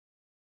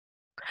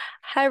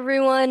Hi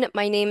everyone,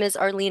 my name is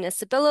Arlene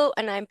Estabilo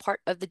and I'm part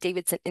of the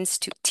Davidson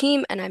Institute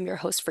team and I'm your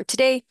host for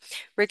today.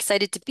 We're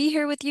excited to be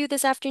here with you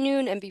this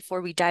afternoon, and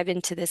before we dive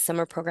into this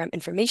summer program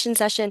information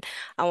session,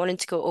 I wanted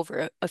to go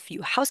over a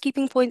few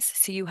housekeeping points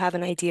so you have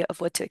an idea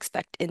of what to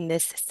expect in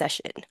this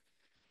session.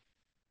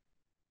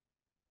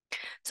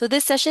 So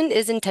this session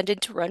is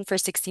intended to run for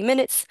 60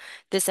 minutes.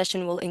 This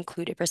session will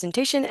include a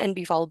presentation and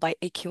be followed by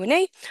a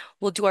Q&A.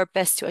 We'll do our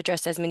best to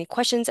address as many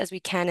questions as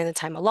we can in the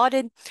time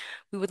allotted.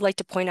 We would like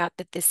to point out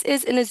that this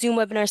is in a Zoom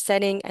webinar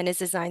setting and is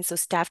designed so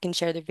staff can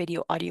share their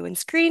video, audio, and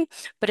screen,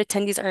 but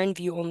attendees are in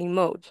view-only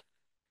mode.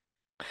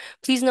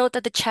 Please note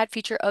that the chat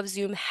feature of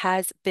Zoom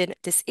has been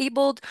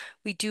disabled.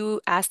 We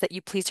do ask that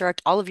you please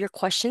direct all of your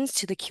questions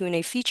to the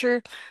Q&A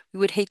feature. We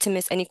would hate to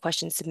miss any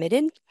questions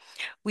submitted.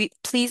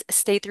 Please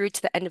stay through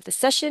to the end of the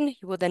session.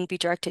 You will then be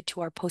directed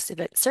to our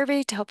post-event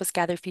survey to help us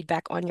gather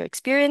feedback on your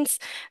experience.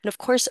 And of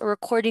course, a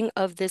recording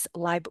of this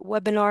live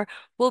webinar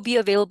will be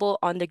available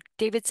on the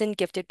Davidson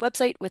Gifted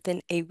website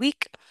within a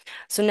week.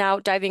 So now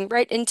diving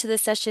right into the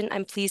session,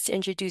 I'm pleased to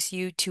introduce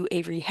you to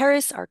Avery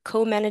Harris, our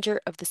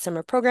co-manager of the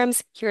summer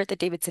programs here at the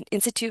Davidson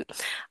Institute.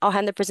 I'll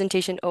hand the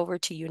presentation over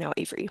to you now,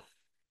 Avery.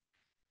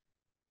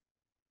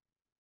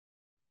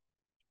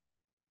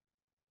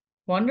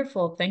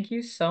 Wonderful. Thank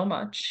you so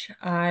much.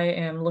 I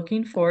am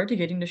looking forward to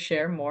getting to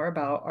share more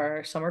about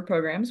our summer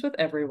programs with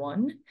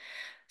everyone.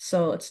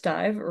 So let's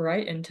dive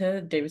right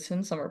into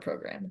Davidson Summer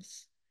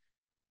Programs.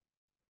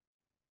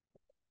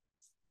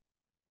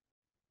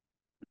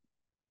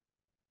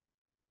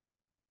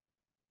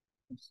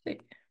 Let's see.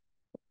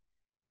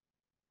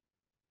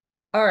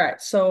 All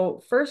right,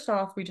 so first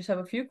off, we just have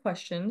a few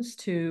questions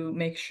to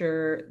make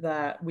sure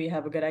that we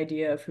have a good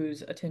idea of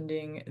who's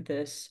attending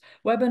this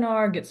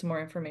webinar, get some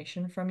more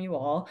information from you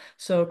all.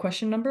 So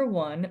question number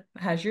one,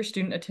 has your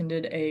student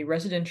attended a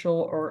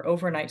residential or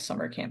overnight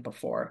summer camp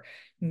before?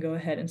 You can go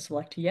ahead and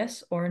select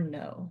yes or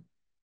no.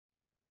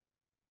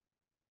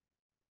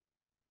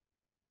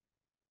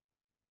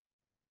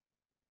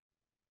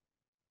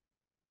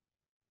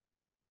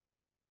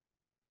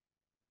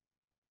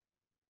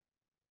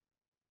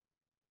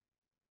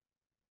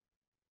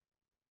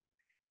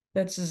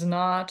 This is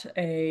not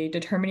a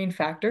determining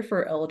factor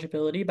for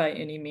eligibility by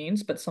any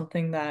means, but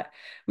something that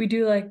we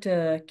do like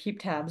to keep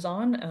tabs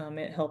on.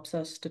 It helps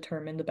us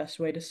determine the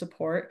best way to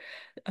support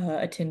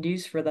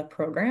attendees for the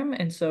program.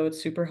 And so it's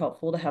super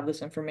helpful to have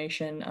this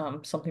information,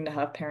 something to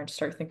have parents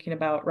start thinking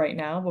about right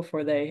now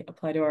before they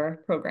apply to our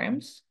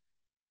programs.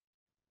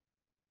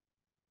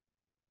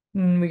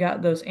 And we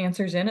got those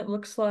answers in. It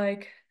looks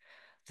like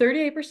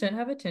 38%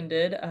 have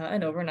attended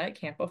an overnight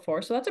camp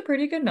before, so that's a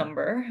pretty good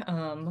number.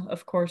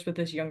 Of course, with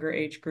this younger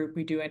age group,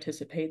 we do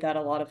anticipate that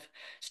a lot of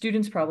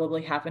students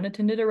probably haven't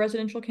attended a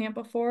residential camp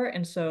before,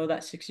 and so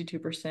that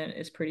 62%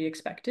 is pretty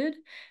expected.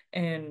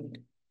 And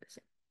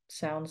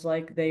sounds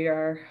like they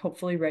are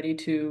hopefully ready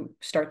to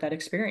start that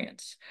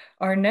experience.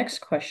 Our next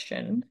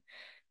question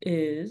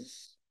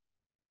is,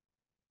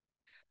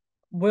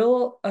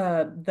 will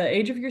the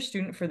age of your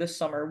student for this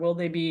summer, will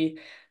they be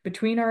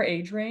between our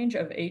age range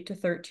of 8 to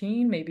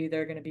 13? Maybe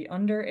they're going to be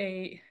under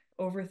 8,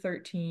 over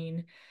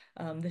 13.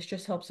 This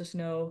just helps us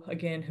know,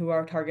 again, who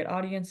our target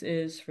audience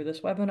is for this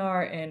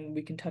webinar, and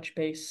we can touch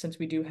base since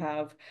we do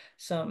have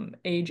some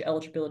age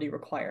eligibility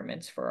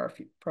requirements for our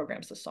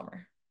programs this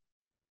summer.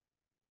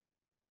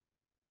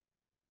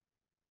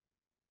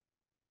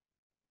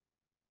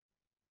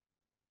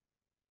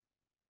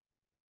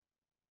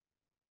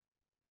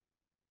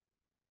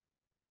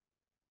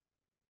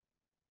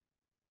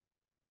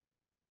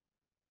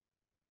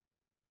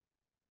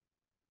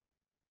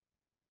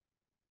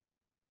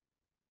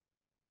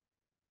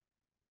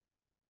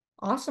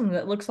 Awesome.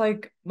 That looks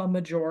like a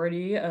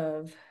majority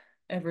of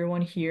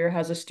everyone here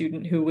has a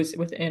student who was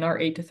within our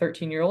 8 to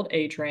 13-year-old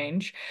age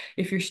range.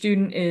 If your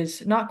student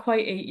is not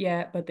quite 8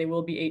 yet, but they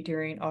will be 8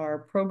 during our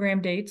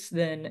program dates,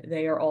 then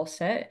they are all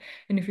set.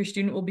 And if your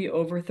student will be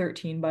over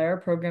 13 by our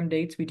program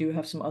dates, we do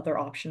have some other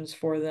options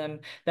for them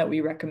that we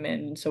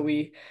recommend. So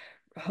we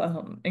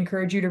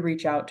encourage you to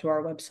reach out to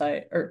our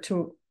website or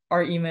to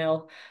our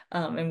email,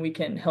 and we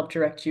can help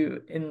direct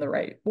you in the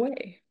right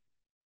way.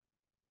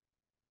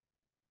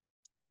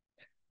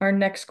 Our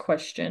next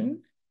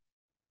question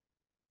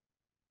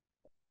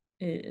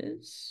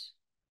is,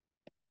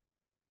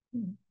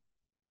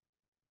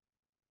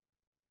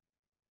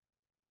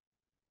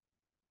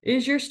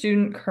 is your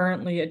student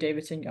currently a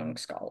Davidson Young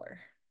Scholar?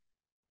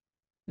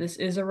 This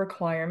is a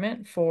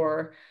requirement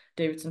for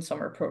Davidson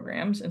Summer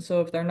Programs. And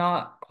so if they're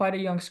not quite a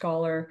Young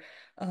Scholar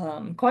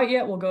quite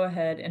yet, we'll go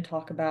ahead and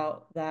talk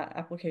about that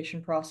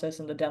application process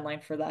and the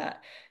deadline for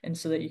that. And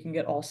so that you can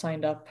get all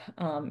signed up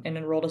and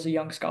enrolled as a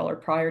Young Scholar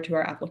prior to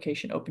our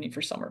application opening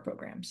for summer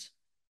programs.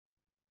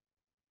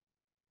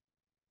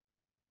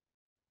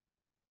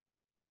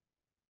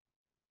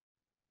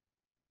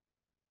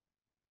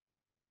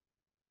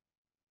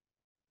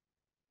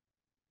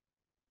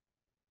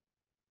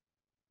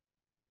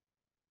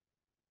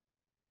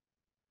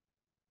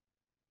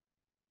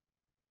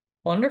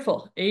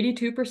 Wonderful.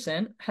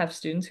 82% have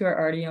students who are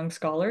already young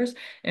scholars.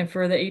 And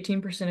for the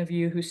 18% of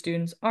you whose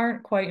students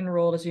aren't quite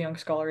enrolled as a young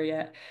scholar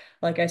yet,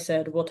 like I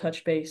said, we'll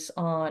touch base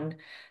on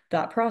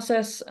that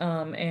process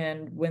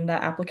and when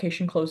that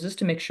application closes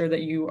to make sure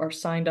that you are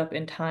signed up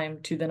in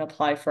time to then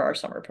apply for our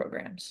summer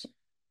programs.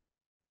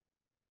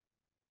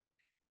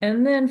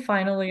 And then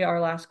finally,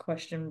 our last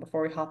question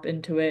before we hop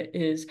into it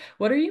is,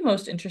 what are you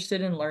most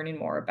interested in learning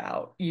more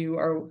about? You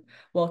are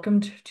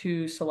welcome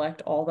to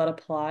select all that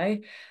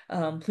apply.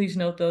 Please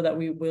note, though, that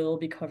we will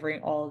be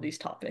covering all of these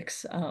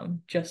topics.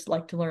 Just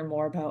like to learn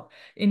more about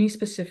any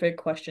specific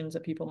questions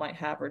that people might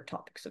have or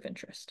topics of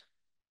interest.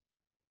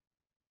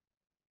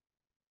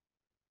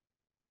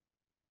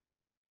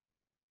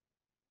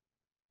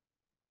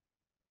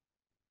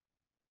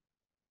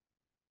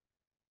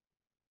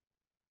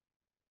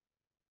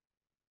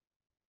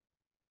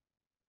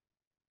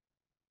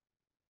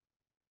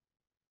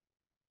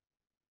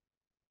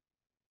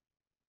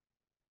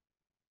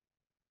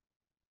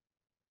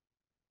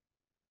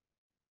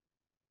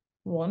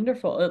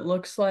 Wonderful. It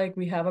looks like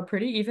we have a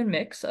pretty even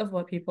mix of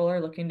what people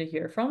are looking to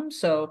hear from.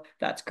 So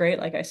that's great.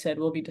 Like I said,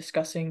 we'll be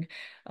discussing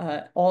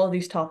all of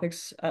these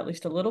topics at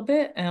least a little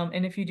bit.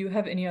 And if you do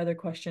have any other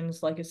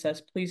questions, like it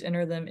says, please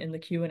enter them in the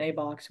Q&A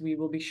box. We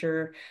will be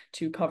sure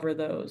to cover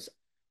those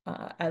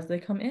as they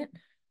come in.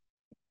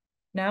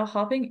 Now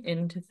hopping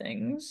into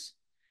things.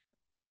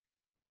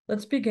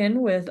 Let's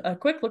begin with a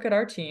quick look at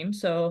our team.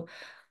 So,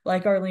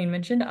 like Arlene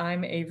mentioned,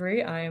 I'm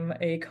Avery. I'm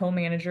a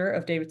co-manager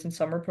of Davidson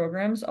Summer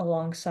Programs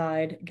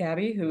alongside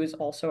Gabby, who is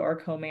also our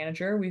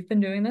co-manager. We've been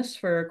doing this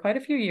for quite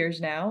a few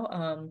years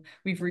now.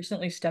 We've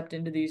recently stepped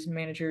into these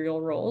managerial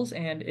roles,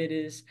 and it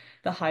is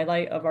the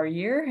highlight of our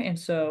year. And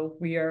so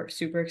we are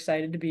super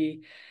excited to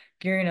be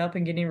gearing up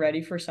and getting ready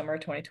for summer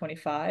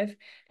 2025.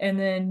 And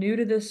then new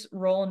to this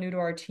role, new to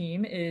our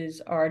team,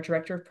 is our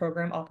Director of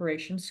Program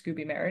Operations,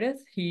 Scooby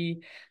Meredith.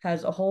 He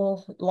has a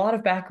whole lot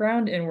of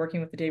background in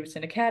working with the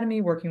Davidson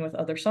Academy, working with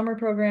other summer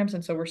programs.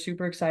 And so we're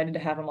super excited to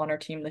have him on our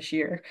team this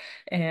year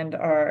and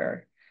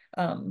are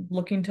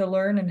looking to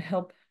learn and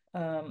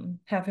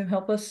have him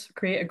help us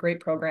create a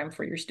great program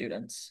for your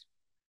students.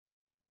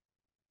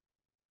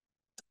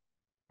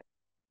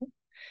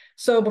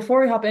 So before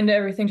we hop into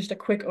everything, just a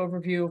quick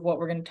overview of what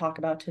we're going to talk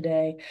about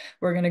today.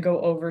 We're going to go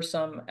over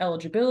some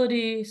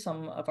eligibility,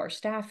 some of our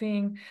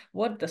staffing,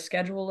 what the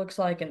schedule looks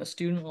like in the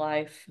student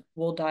life.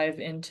 We'll dive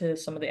into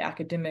some of the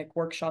academic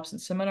workshops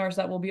and seminars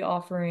that we'll be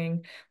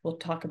offering. We'll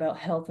talk about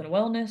health and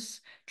wellness,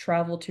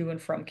 travel to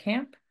and from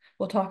camp.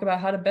 We'll talk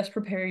about how to best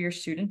prepare your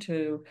student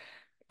to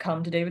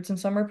come to Davidson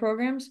Summer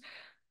Programs.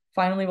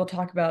 Finally, we'll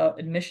talk about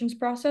admissions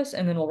process,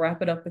 and then we'll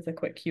wrap it up with a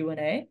quick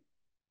Q&A.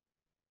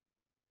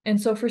 And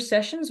so for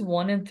sessions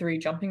 1 and 3,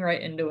 jumping right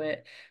into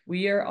it,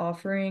 we are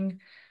offering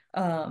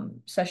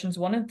sessions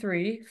 1 and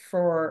 3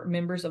 for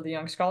members of the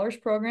Young Scholars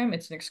Program.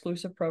 It's an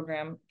exclusive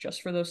program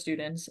just for those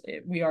students.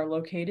 We are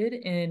located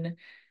in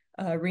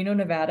Reno,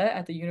 Nevada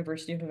at the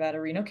University of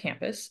Nevada, Reno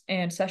campus.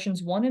 And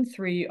sessions 1 and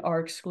 3 are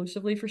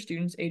exclusively for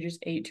students ages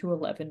 8 to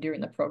 11 during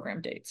the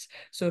program dates.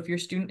 So if your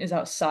student is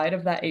outside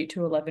of that 8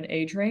 to 11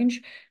 age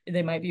range,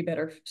 they might be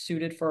better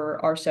suited for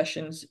our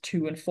sessions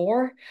 2 and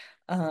 4.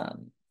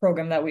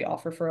 Program that we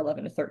offer for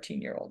 11 to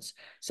 13-year-olds.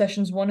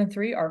 Sessions 1 and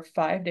 3 are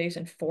 5 days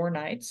and 4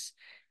 nights,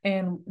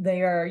 and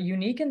they are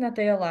unique in that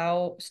they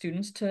allow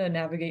students to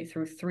navigate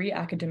through 3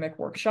 academic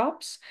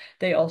workshops.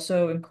 They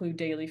also include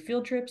daily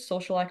field trips,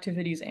 social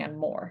activities, and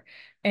more.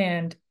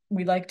 And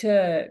we like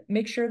to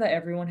make sure that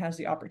everyone has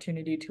the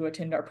opportunity to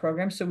attend our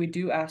program. So we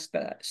do ask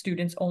that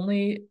students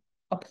only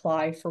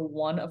apply for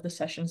one of the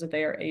sessions that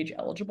they are age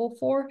eligible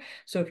for.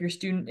 So if your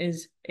student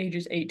is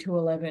ages 8 to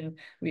 11,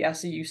 we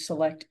ask that you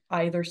select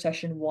either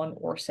session 1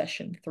 or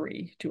session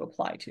 3 to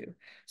apply to.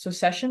 So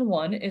session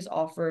 1 is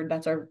offered,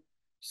 that's our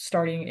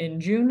starting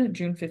in June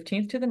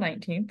 15th to the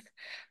 19th.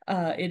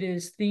 It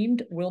is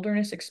themed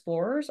Wilderness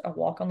Explorers, a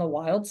walk on the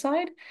wild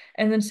side.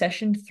 And then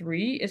session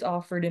 3 is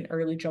offered in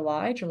early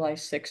July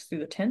 6th through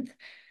the 10th.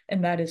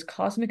 And that is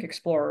Cosmic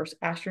Explorers,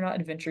 Astronaut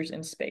Adventures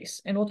in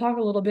Space. And we'll talk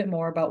a little bit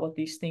more about what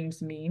these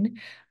things mean,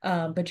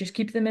 but just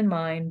keep them in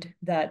mind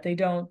that they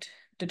don't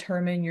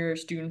determine your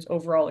student's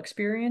overall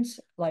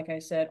experience. Like I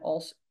said,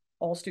 all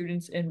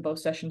students in both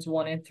sessions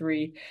 1 and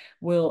 3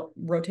 will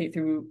rotate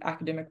through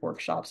academic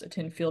workshops,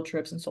 attend field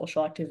trips and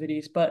social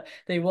activities, but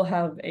they will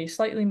have a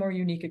slightly more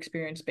unique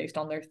experience based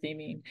on their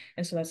theming.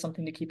 And so that's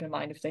something to keep in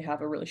mind if they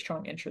have a really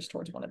strong interest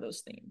towards one of those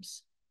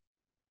themes.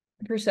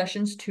 For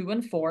sessions 2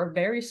 and 4,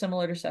 very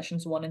similar to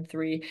sessions 1 and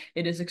 3,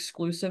 it is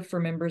exclusive for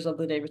members of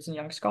the Davidson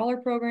Young Scholar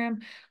Program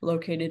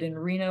located in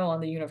Reno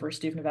on the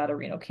University of Nevada,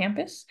 Reno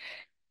campus.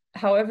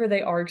 However,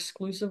 they are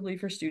exclusively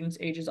for students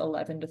ages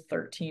 11 to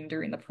 13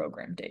 during the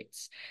program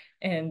dates.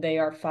 And they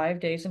are 5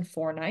 days and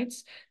 4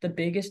 nights. The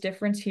biggest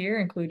difference here,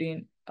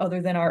 including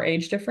other than our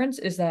age difference,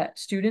 is that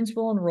students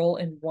will enroll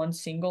in one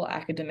single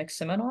academic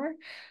seminar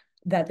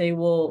that they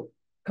will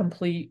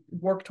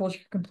work towards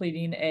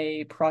completing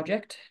a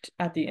project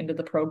at the end of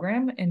the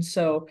program. And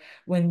so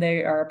when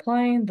they are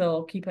applying,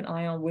 they'll keep an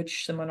eye on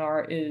which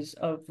seminar is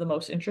of the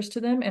most interest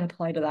to them and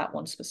apply to that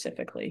one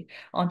specifically.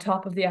 On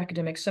top of the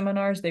academic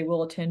seminars, they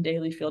will attend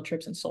daily field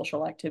trips and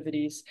social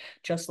activities,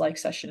 just like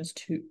sessions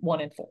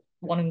 1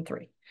 and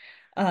 3.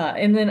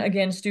 And then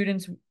again,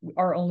 students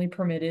are only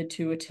permitted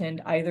to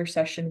attend either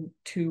session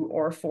 2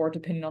 or 4,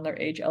 depending on their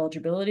age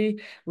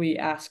eligibility. We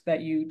ask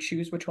that you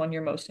choose which one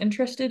you're most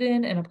interested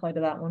in and apply to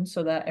that one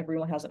so that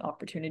everyone has an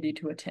opportunity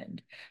to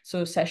attend.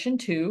 So session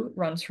 2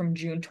 runs from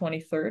June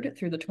 23rd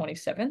through the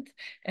 27th,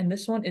 and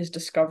this one is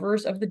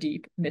Discoverers of the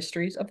Deep,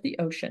 Mysteries of the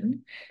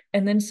Ocean.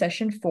 And then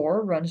session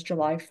 4 runs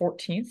July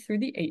 14th through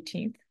the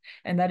 18th,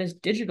 and that is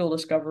Digital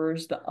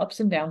Discoverers, the Ups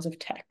and Downs of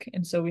Tech.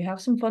 And so we have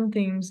some fun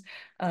things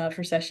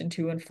for session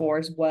 2 and 4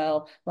 as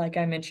well. Like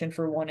I mentioned,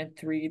 for 1 and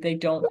 3, they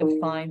don't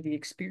define the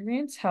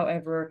experience.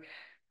 However,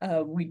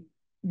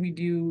 we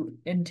do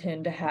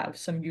intend to have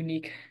some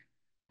unique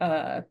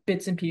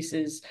bits and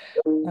pieces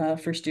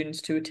for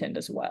students to attend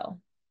as well.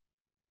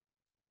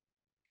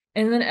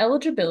 And then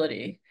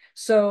eligibility.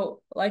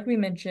 So like we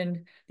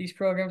mentioned, these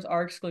programs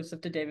are exclusive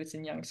to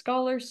Davidson Young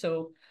Scholars.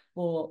 So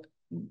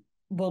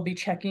we'll be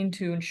checking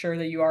to ensure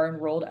that you are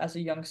enrolled as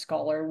a young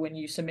scholar when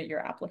you submit your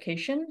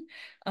application.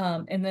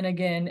 And then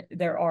again,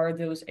 there are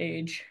those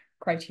age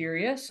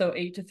criteria. So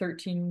 8 to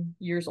 13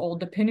 years old,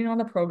 depending on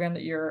the program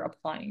that you're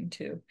applying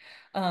to.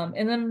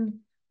 And then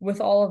with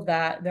all of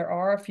that, there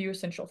are a few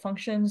essential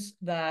functions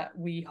that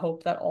we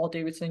hope that all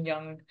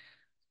Davidson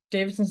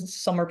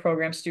Summer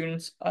Program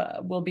students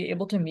will be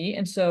able to meet.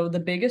 And so the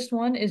biggest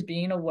one is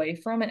being away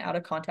from and out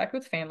of contact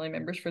with family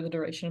members for the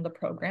duration of the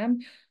program.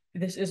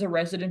 This is a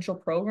residential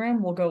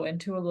program. We'll go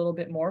into a little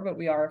bit more, but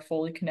we are a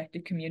fully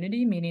connected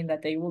community, meaning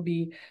that they will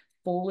be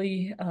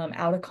fully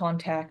out of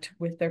contact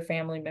with their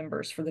family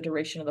members for the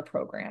duration of the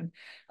program.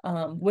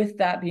 With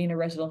that being a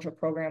residential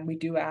program, we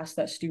do ask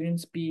that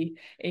students be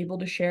able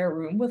to share a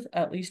room with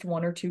at least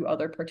 1 or 2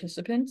 other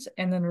participants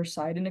and then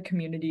reside in a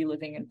community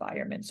living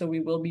environment. So we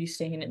will be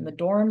staying in the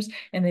dorms,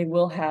 and they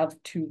will have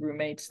 2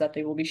 roommates that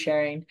they will be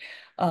sharing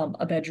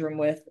a bedroom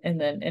with. And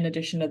then in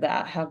addition to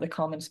that, have the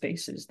common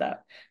spaces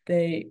that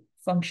they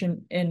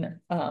function in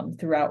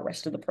throughout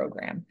rest of the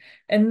program.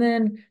 And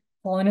then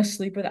falling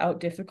asleep without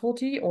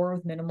difficulty or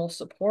with minimal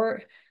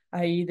support,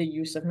 i.e. the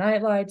use of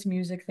nightlights,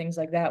 music, things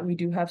like that. We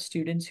do have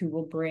students who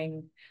will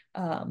bring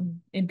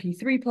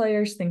MP3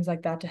 players, things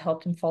like that to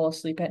help them fall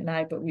asleep at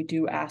night, but we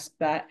do ask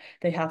that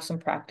they have some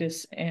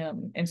practice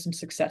and some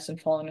success in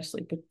falling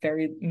asleep with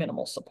very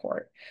minimal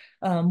support.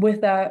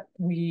 With that,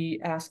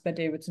 we ask that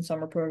Davidson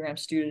Summer Program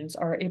students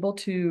are able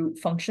to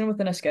function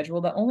within a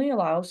schedule that only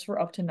allows for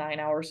up to 9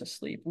 hours of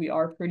sleep. We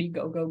are pretty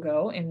go, go,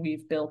 go, and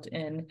we've built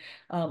in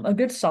a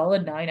good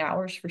solid 9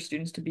 hours for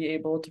students to be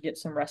able to get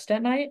some rest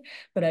at night.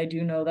 But I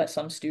do know that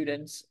some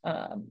students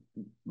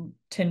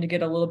tend to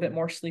get a little bit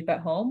more sleep at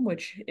home,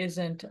 which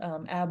isn't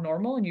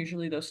abnormal. And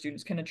usually those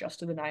students can adjust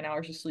to the 9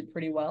 hours of sleep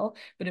pretty well.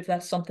 But if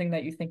that's something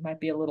that you think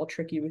might be a little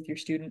tricky with your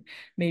student,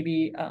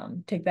 maybe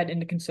take that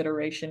into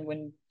consideration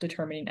when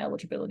determining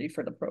eligibility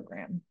for the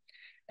program.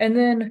 And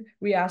then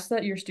we ask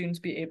that your students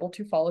be able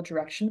to follow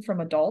direction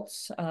from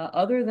adults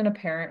other than a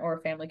parent or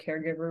a family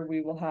caregiver.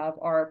 We will have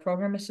our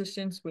program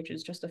assistants, which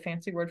is just a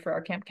fancy word for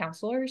our camp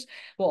counselors.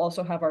 We'll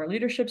also have our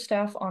leadership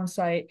staff on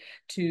site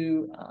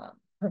to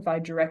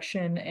provide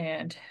direction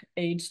and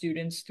aid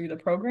students through the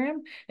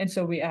program. And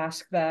so we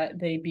ask that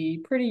they be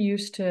pretty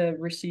used to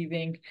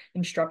receiving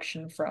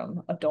instruction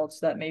from adults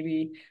that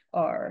maybe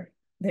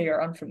they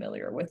are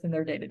unfamiliar with in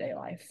their day-to-day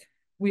life.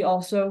 We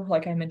also,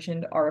 like I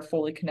mentioned, are a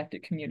fully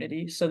connected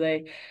community.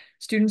 So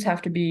students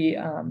have to be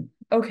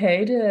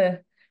okay to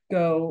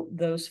go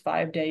those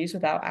 5 days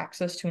without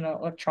access to an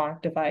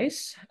electronic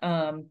device.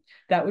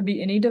 That would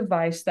be any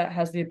device that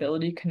has the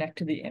ability to connect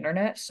to the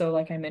internet. So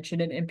like I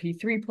mentioned, an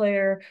MP3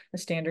 player, a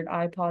standard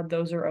iPod,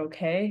 those are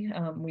okay.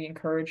 We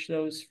encourage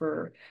those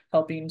for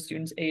helping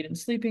students aid in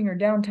sleeping or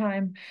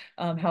downtime.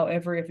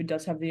 However, if it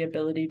does have the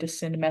ability to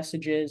send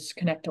messages,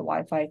 connect to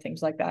Wi-Fi,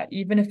 things like that,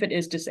 even if it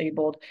is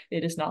disabled,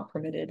 it is not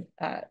permitted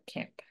at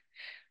camp.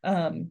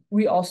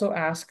 We also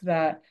ask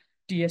that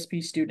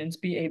DSP students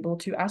be able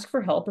to ask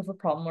for help if a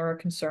problem or a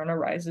concern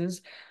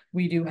arises.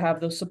 We do have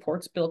those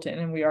supports built in,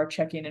 and we are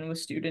checking in with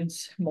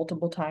students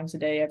multiple times a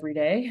day, every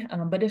day.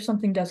 But if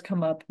something does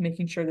come up,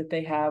 making sure that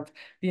they have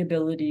the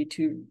ability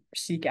to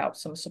seek out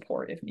some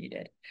support if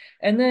needed.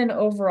 And then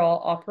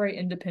overall, operate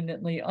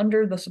independently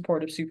under the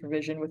supportive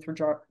supervision with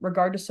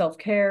regard to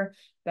self-care.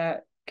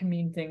 That can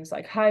mean things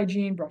like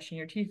hygiene, brushing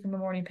your teeth in the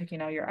morning,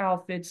 picking out your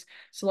outfits,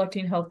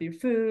 selecting healthy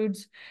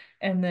foods,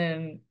 and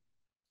then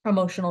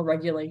emotional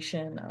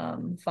regulation,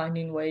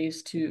 finding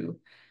ways to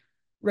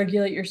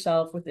regulate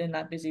yourself within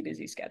that busy,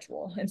 busy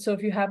schedule. And so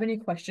if you have any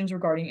questions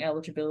regarding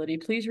eligibility,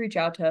 please reach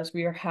out to us.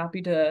 We are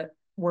happy to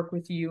work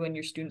with you and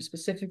your students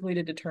specifically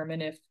to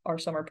determine if our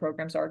summer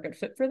programs are a good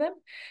fit for them.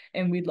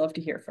 And we'd love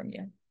to hear from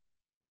you.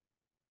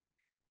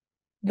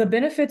 The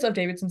benefits of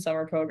Davidson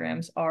Summer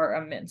Programs are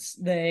immense.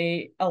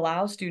 They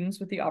allow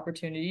students with the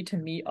opportunity to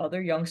meet other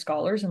young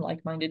scholars and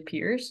like-minded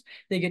peers.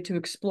 They get to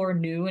explore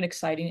new and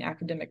exciting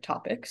academic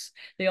topics.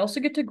 They also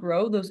get to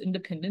grow those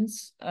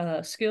independence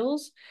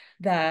skills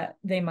that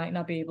they might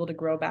not be able to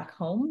grow back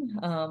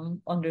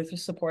home under the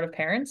support of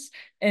parents.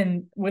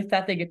 And with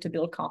that, they get to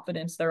build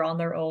confidence. They're on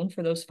their own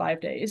for those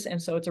 5 days.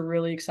 And so it's a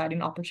really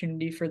exciting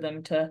opportunity for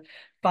them to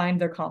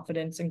find their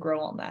confidence and grow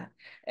on that.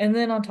 And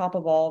then on top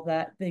of all of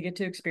that, they get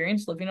to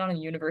experience living on a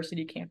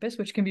university campus,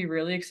 which can be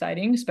really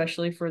exciting,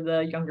 especially for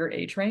the younger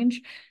age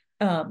range.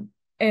 Um,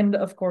 and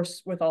of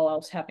course, with all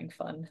else, having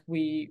fun.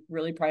 We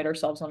really pride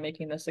ourselves on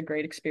making this a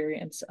great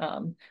experience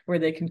where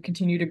they can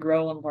continue to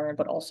grow and learn,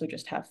 but also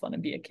just have fun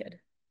and be a kid.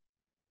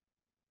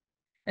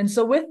 And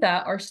so with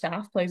that, our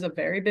staff plays a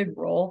very big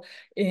role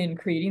in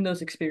creating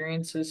those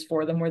experiences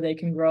for them where they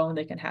can grow and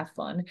they can have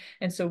fun.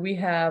 And so we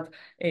have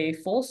a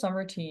full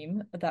summer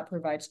team that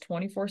provides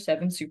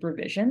 24/7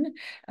 supervision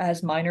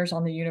as minors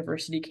on the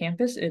university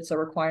campus. It's a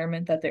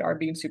requirement that they are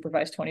being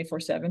supervised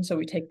 24/7. So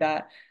we take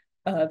that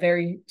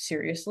very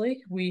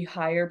seriously. We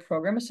hire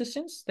program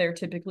assistants. They're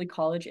typically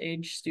college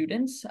age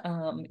students,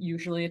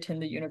 usually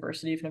attend the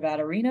University of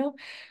Nevada, Reno.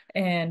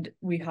 And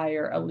we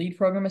hire a lead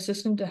program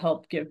assistant to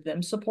help give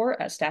them support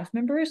as staff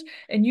members.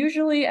 And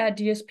usually at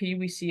DSP,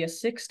 we see a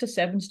 6 to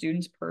 7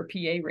 students per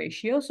PA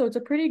ratio. So it's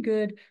a pretty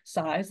good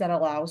size that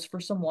allows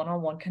for some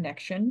one-on-one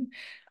connection.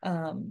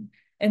 And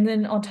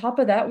then on top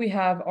of that, we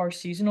have our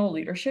seasonal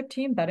leadership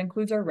team. That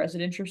includes our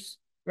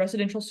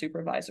residential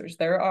supervisors.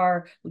 They're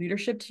our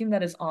leadership team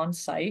that is on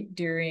site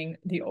during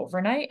the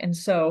overnight. And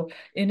so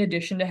in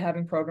addition to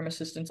having program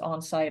assistants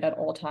on site at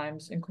all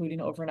times, including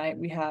overnight,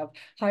 we have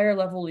higher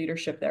level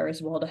leadership there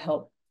as well to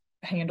help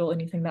handle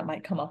anything that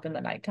might come up in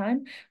the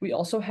nighttime. We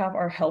also have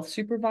our health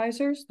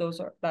supervisors.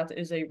 That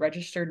is a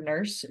registered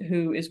nurse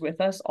who is with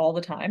us all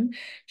the time.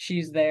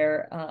 She's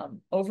there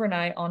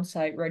overnight on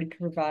site, ready to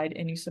provide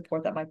any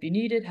support that might be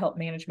needed, help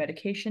manage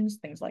medications,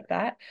 things like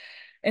that.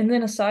 And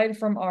then aside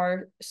from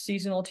our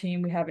seasonal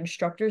team, we have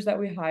instructors that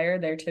we hire.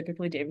 They're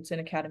typically Davidson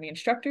Academy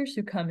instructors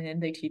who come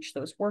in. They teach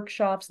those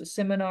workshops, the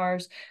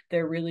seminars.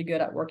 They're really good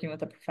at working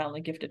with a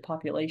profoundly gifted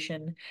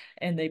population,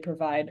 and they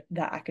provide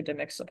that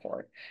academic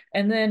support.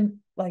 And then,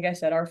 like I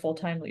said, our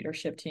full-time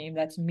leadership team,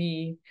 that's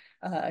me,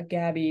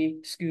 Gabby,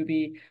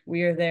 Scooby,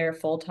 we are there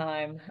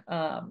full-time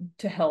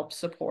to help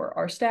support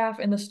our staff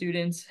and the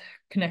students,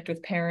 connect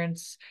with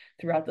parents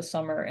throughout the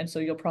summer. And so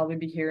you'll probably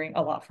be hearing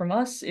a lot from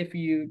us if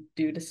you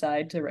do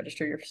decide to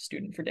register your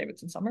student for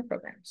Davidson Summer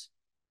Programs.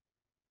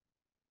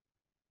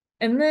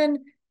 And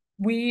then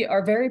we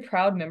are very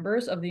proud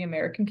members of the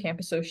American Camp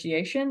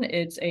Association.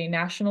 It's a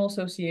national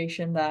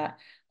association that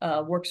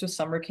works with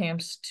summer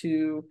camps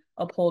to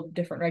uphold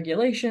different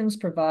regulations,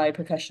 provide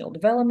professional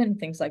development, and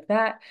things like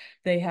that.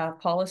 They have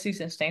policies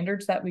and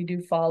standards that we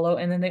do follow.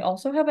 And then they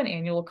also have an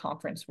annual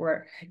conference.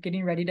 We're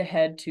getting ready to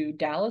head to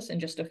Dallas in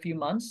just a few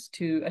months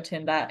to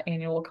attend that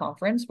annual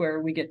conference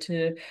where we get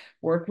to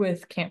work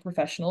with camp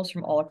professionals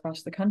from all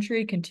across the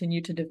country,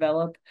 continue to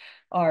develop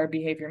our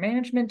behavior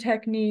management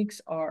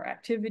techniques, our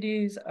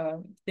activities,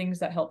 things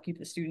that help keep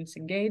the students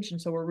engaged.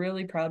 And so we're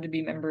really proud to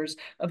be members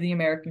of the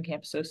American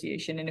Camp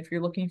Association. And if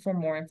you're looking for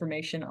more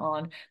information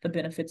on the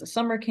benefits of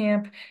summer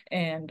camp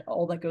and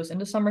all that goes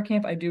into summer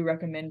camp, I do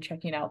recommend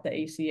checking out the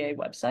ACA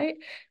website.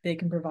 They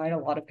can provide a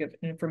lot of good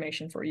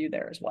information for you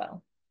there as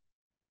well.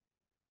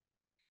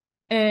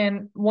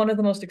 And one of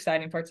the most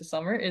exciting parts of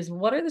summer is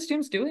what are the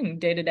students doing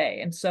day to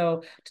day? And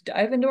so to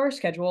dive into our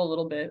schedule a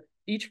little bit,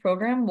 each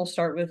program will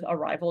start with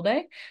arrival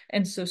day.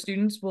 And so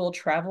students will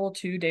travel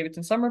to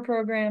Davidson Summer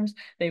Programs.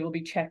 They will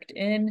be checked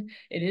in.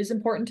 It is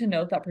important to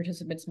note that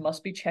participants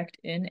must be checked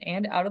in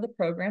and out of the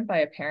program by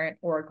a parent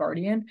or a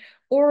guardian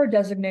or a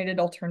designated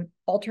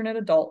alternate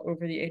adult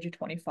over the age of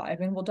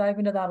 25. And we'll dive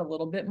into that a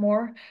little bit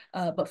more.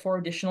 But for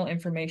additional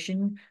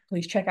information,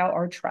 please check out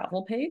our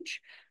travel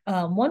page.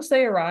 Once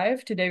they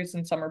arrive to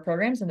Davidson Summer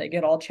Programs and they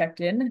get all checked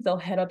in, they'll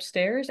head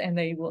upstairs and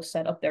they will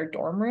set up their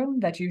dorm room.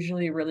 That's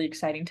usually a really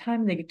exciting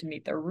time. They get to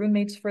meet their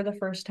roommates for the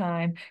first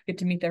time, get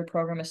to meet their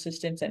program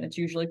assistants, and it's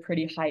usually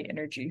pretty high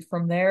energy.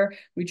 From there,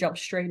 we jump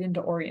straight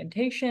into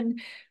orientation.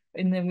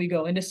 And then we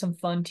go into some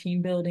fun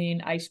team building,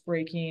 ice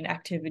breaking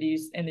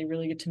activities, and they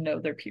really get to know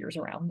their peers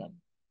around them.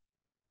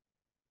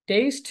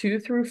 Days 2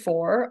 through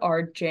 4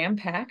 are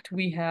jam-packed.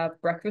 We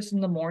have breakfast in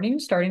the morning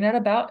starting at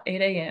about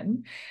 8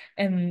 a.m.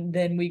 And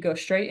then we go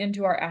straight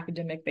into our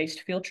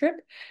academic-based field trip.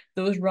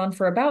 Those run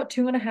for about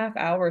 2.5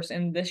 hours.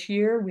 And this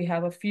year we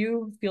have a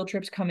few field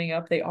trips coming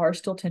up. They are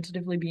still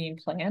tentatively being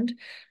planned,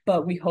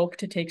 but we hope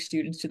to take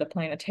students to the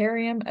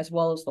planetarium as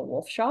well as the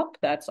Wolf Shop.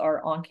 That's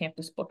our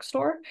on-campus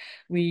bookstore.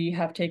 We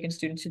have taken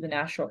students to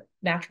the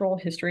Natural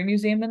History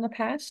Museum in the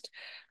past.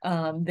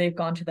 They've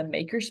gone to the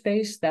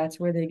Makerspace. That's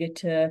where they get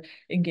to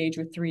engage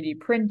with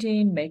 3D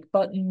printing, make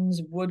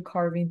buttons, wood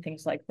carving,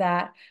 things like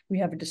that. We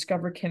have a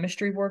Discover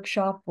Chemistry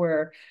workshop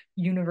where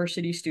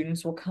university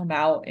students will come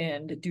out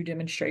and do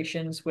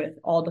demonstrations with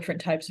all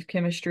different types of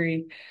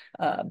chemistry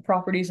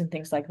properties and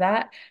things like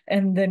that.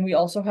 And then we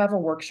also have a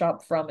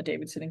workshop from a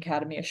Davidson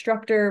Academy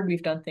instructor.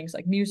 We've done things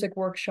like music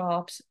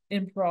workshops,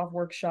 improv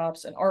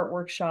workshops, an art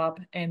workshop,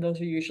 and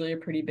those are usually a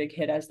pretty big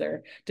hit as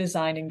they're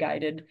designed and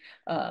guided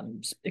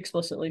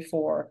explicitly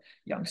for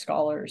young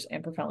scholars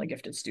and profoundly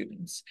gifted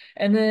students.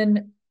 And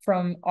then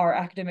from our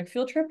academic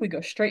field trip, we go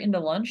straight into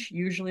lunch.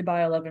 Usually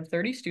by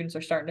 11:30, students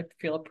are starting to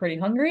feel pretty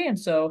hungry, and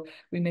so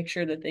we make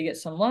sure that they get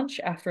some lunch.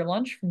 After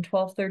lunch, from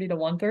 12:30 to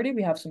 1:30,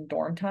 we have some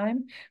dorm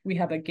time. We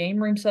have a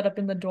game room set up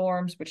in the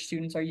dorms, which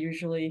students are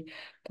usually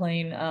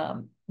playing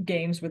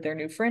games with their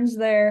new friends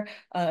there.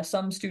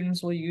 Some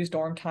students will use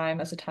dorm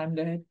time as a time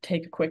to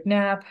take a quick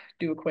nap,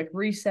 do a quick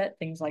reset,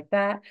 things like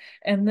that.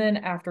 And then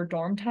after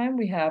dorm time,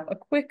 we have a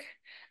quick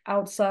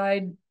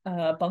outside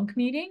bunk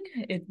meeting,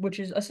 which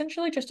is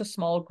essentially just a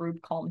small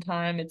group calm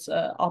time. It's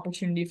an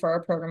opportunity for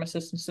our program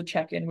assistants to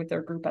check in with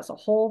their group as a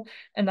whole,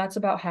 and that's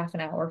about half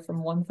an hour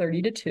from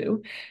 1:30 to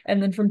 2.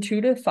 And then from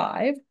 2 to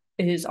 5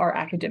 is our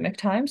academic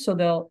time.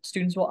 So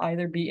students will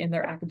either be in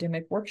their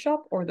academic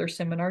workshop or their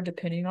seminar,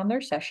 depending on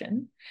their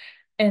session.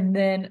 And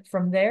then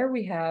from there,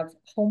 we have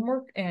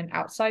homework and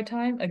outside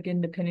time. Again,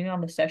 depending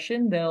on the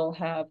session, they'll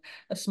have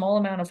a small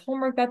amount of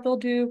homework that they'll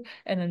do,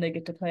 and then they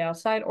get to play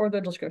outside, or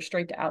they'll just go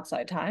straight to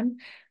outside time.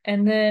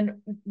 And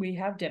then we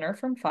have dinner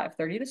from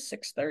 5:30 to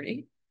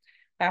 6:30.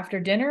 After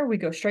dinner, we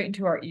go straight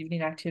into our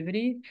evening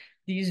activity.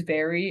 These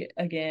vary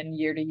again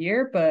year to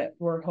year, but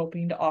we're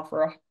hoping to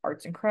offer a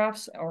arts and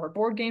crafts or a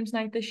board games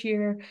night this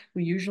year.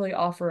 We usually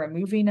offer a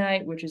movie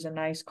night, which is a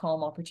nice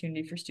calm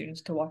opportunity for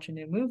students to watch a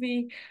new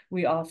movie.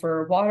 We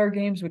offer water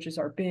games, which is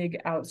our big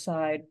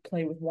outside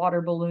play with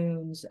water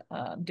balloons,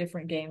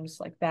 different games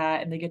like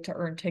that. And they get to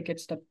earn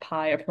tickets to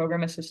pie a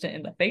program assistant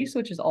in the face,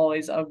 which is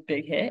always a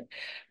big hit.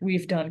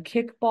 We've done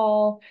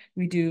kickball.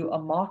 We do a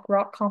mock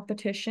rock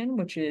competition,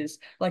 which is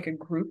like a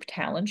group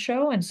talent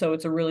show. And so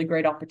it's a really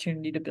great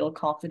opportunity to build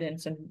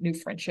confidence and new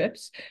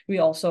friendships. We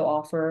also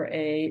offer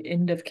a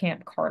end of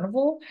camp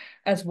carnival,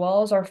 as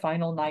well as our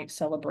final night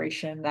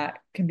celebration that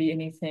can be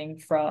anything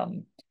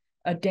from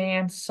a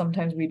dance.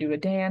 Sometimes we do a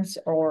dance,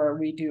 or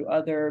we do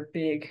other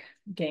big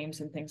games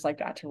and things like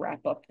that to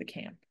wrap up the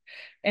camp.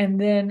 And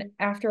then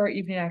after our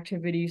evening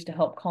activities to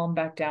help calm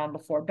back down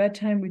before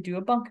bedtime, we do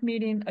a bunk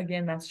meeting.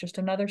 Again, that's just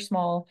another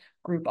small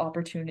group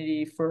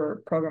opportunity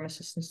for program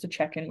assistants to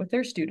check in with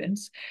their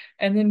students.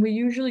 And then we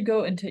usually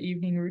go into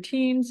evening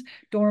routines.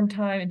 Dorm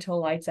time until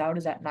lights out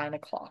is at 9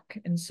 o'clock.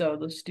 And so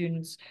those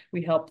students,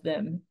 we help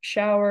them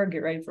shower, get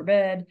ready for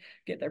bed,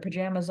 get their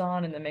pajamas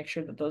on, and then make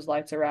sure that those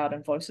lights are out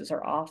and voices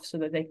are off so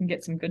that they can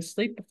get some good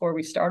sleep before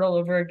we start all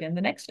over again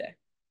the next day.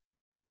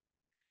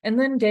 And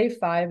then day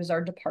 5 is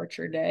our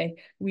departure day.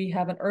 We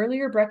have an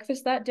earlier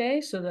breakfast that day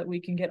so that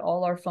we can get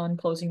all our fun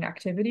closing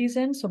activities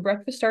in. So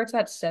breakfast starts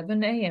at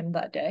 7 a.m.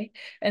 that day.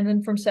 And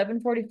then from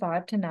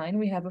 7:45 to 9,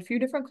 we have a few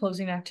different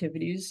closing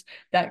activities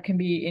that can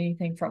be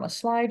anything from a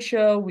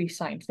slideshow. We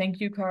sign thank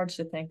you cards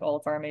to thank all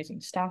of our amazing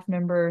staff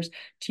members,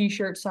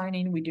 t-shirt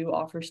signing. We do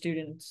offer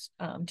students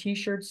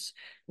t-shirts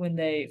when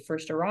they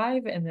first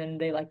arrive, and then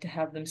they like to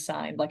have them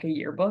signed like a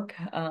yearbook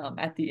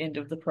at the end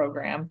of the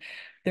program.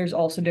 There's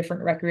also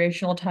different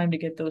recreational time to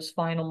get those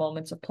final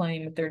moments of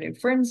playing with their new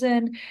friends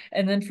in.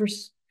 And then for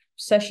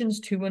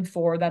sessions 2 and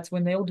 4, that's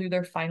when they'll do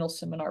their final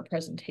seminar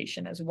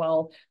presentation as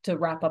well to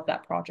wrap up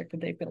that project that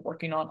they've been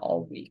working on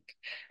all week.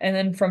 And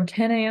then from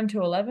 10 a.m.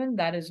 to 11,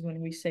 that is when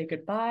we say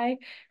goodbye,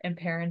 and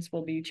parents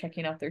will be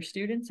checking out their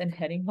students and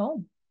heading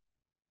home.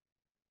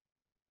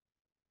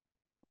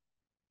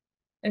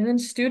 And then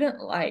student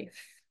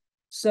life.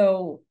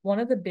 So one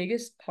of the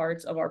biggest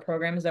parts of our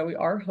program is that we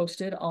are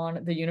hosted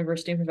on the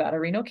University of Nevada,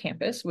 Reno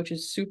campus, which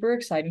is super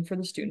exciting for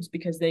the students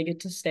because they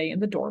get to stay in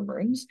the dorm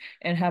rooms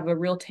and have a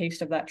real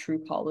taste of that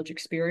true college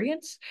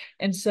experience.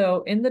 And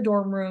so in the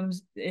dorm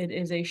rooms, it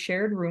is a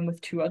shared room with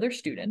 2 other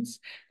students.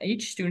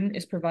 Each student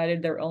is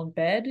provided their own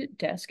bed,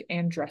 desk,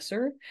 and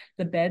dresser.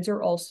 The beds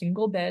are all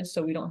single beds,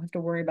 so we don't have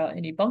to worry about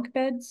any bunk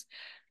beds.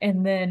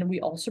 And then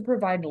we also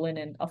provide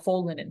linen, a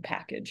full linen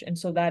package. And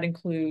so that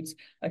includes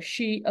a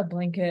sheet, a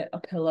blanket, a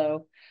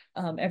pillow,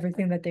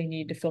 everything that they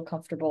need to feel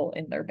comfortable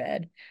in their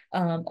bed.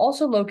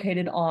 Also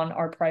located on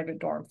our private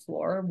dorm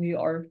floor. We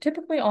are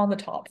typically on the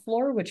top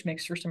floor, which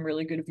makes for some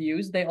really good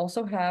views. They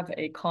also have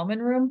a common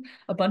room,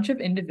 a bunch of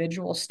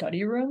individual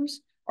study rooms.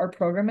 Our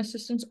program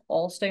assistants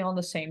all stay on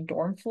the same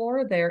dorm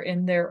floor. They're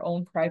in their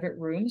own private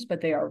rooms,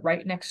 but they are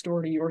right next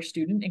door to your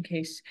student in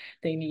case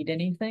they need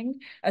anything.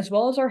 As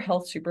well as our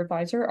health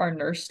supervisor, our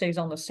nurse stays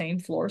on the same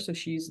floor, so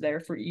she's there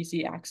for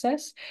easy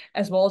access,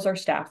 as well as our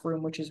staff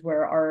room, which is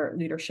where our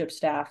leadership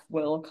staff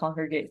will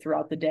congregate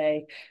throughout the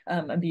day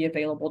and be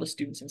available to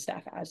students and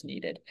staff as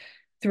needed.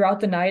 Throughout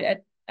the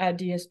night at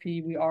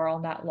DSP, we are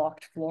on that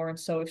locked floor. And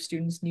so if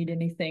students need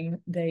anything,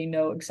 they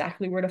know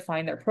exactly where to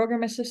find their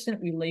program assistant.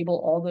 We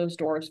label all those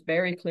doors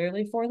very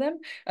clearly for them,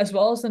 as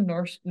well as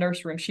the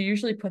nurse room. She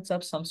usually puts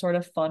up some sort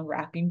of fun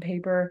wrapping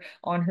paper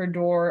on her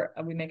door.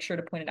 We make sure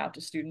to point it out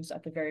to students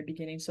at the very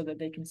beginning so that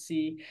they can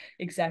see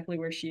exactly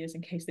where she is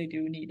in case they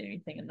do need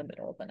anything in the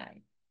middle of the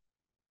night.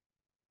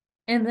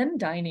 And then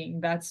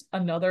dining, that's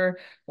another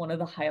one of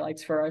the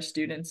highlights for our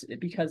students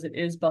because it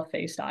is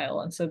buffet style.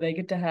 And so they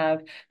get to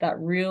have that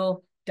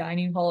real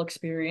dining hall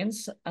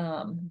experience.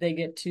 They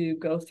get to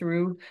go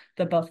through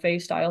the buffet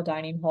style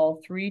dining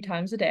hall 3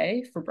 times a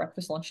day for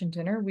breakfast, lunch, and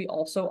dinner. We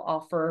also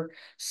offer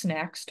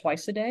snacks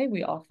twice a day.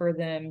 We offer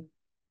them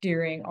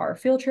during our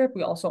field trip.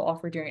 We also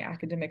offer during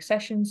academic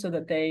sessions so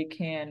that they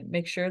can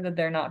make sure that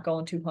they're not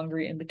going too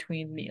hungry in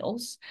between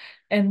meals.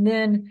 And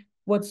then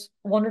what's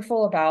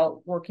wonderful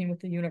about working with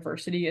the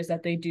university is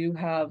that they do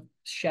have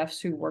chefs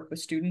who work with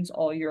students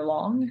all year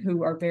long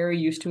who are very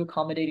used to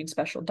accommodating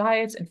special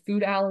diets and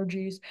food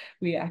allergies.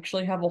 We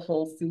actually have a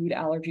whole food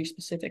allergy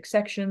specific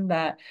section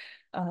that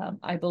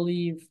I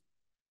believe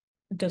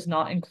does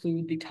not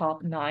include the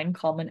top 9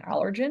 common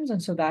allergens.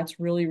 And so that's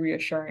really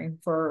reassuring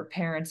for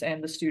parents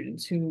and the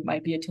students who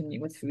might be attending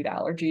with food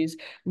allergies.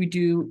 We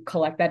do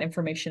collect that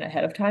information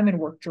ahead of time and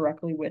work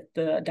directly with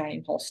the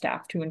dining hall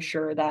staff to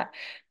ensure that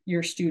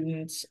your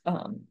students'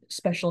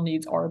 special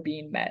needs are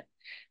being met.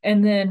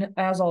 And then,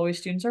 as always,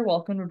 students are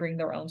welcome to bring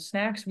their own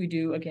snacks. We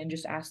do, again,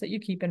 just ask that you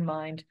keep in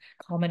mind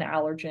common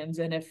allergens.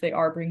 And if they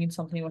are bringing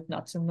something with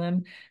nuts in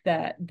them,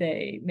 that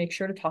they make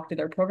sure to talk to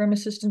their program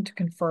assistant to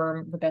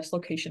confirm the best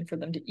location for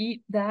them to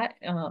eat that,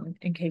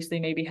 in case they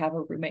maybe have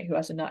a roommate who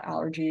has a nut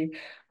allergy,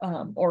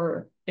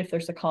 or if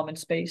there's a common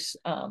space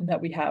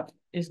that we have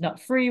is nut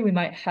free, we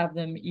might have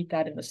them eat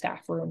that in the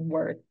staff room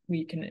where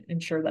we can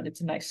ensure that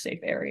it's a nice, safe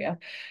area.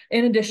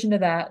 In addition to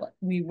that,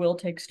 we will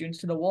take students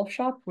to the Wolf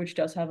Shop, which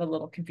does have a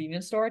little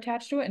convenience store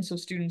attached to it. And so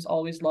students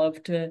always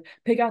love to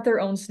pick out their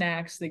own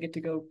snacks. They get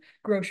to go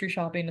grocery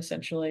shopping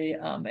essentially,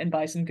 and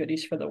buy some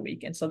goodies for the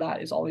week. And so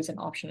that is always an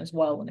option as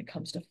well when it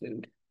comes to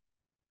food.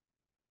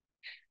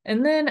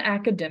 And then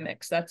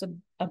academics, that's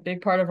a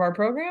big part of our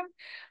program.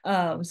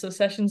 So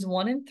sessions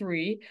 1 and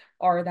 3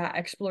 are that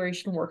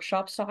exploration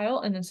workshop style,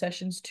 and then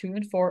sessions 2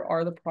 and 4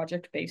 are the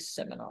project-based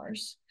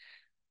seminars.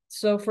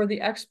 So for the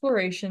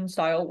exploration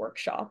style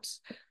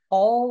workshops,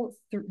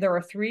 there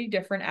are 3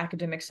 different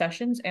academic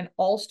sessions, and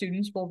all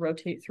students will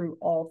rotate through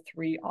all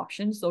 3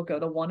 options. They'll go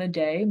to one a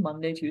day,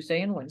 Monday,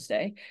 Tuesday, and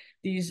Wednesday.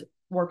 These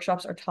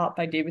workshops are taught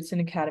by Davidson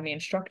Academy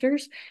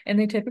instructors, and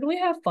they typically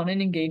have fun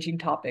and engaging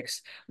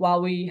topics.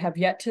 While we have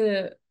yet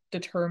to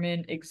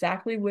determine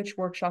exactly which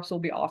workshops will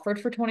be offered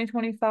for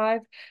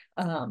 2025,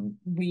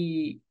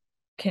 we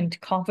can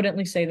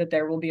confidently say that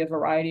there will be a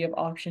variety of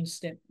options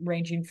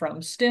ranging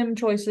from STEM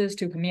choices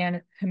to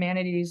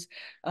humanities,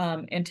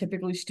 and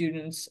typically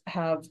students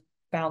have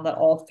found that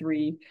all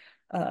 3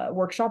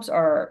 workshops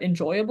are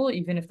enjoyable,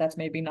 even if that's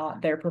maybe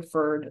not their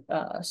preferred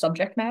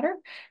subject matter.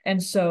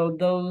 And so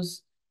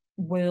those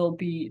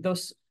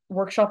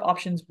workshop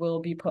options will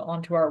be put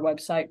onto our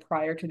website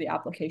prior to the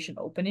application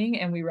opening,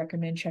 and we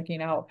recommend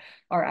checking out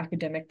our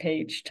academic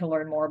page to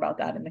learn more about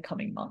that in the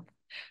coming month.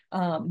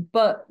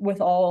 But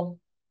with all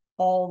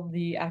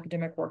the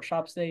academic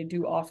workshops, they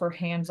do offer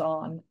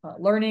hands-on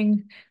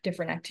learning,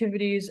 different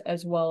activities,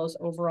 as well as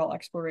overall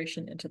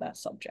exploration into that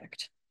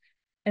subject.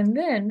 And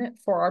then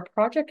for our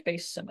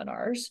project-based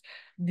seminars,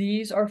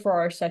 these are for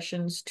our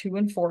sessions 2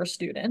 and 4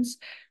 students.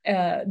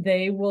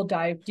 They will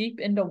dive deep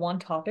into one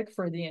topic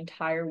for the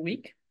entire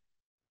week.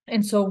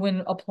 And so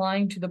when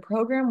applying to the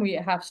program, we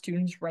have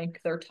students rank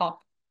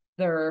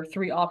their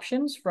 3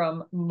 options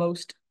from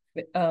most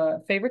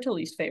favorite to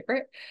least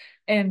favorite,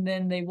 and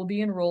then they will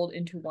be enrolled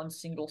into one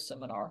single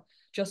seminar.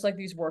 Just like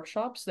these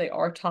workshops, they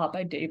are taught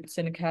by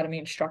Davidson Academy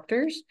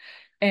instructors,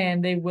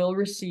 and they will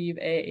receive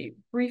a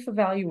brief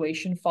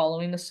evaluation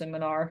following the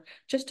seminar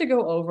just to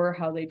go over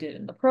how they did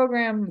in the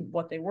program,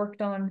 what they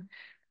worked on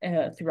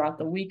throughout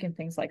the week, and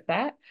things like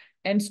that.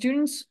 And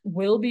students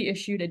will be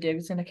issued a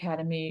Davidson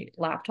Academy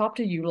laptop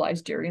to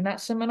utilize during that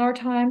seminar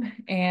time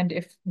and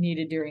if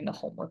needed during the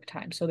homework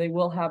time. So they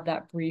will have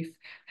that brief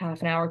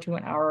half an hour to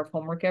an hour of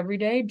homework every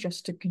day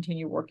just to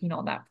continue working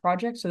on that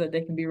project so that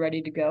they can be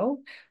ready to go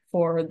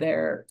for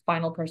their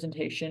final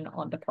presentation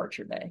on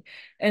departure day.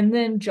 And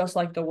then just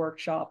like the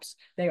workshops,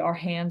 they are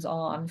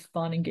hands-on,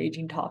 fun,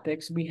 engaging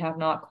topics. We have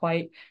not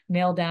quite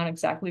nailed down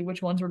exactly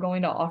which ones we're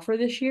going to offer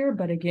this year,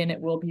 but again, it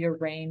will be a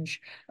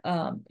range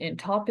in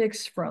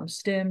topics from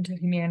STEM to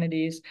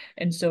humanities.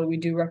 And so we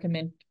do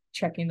recommend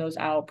checking those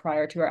out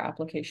prior to our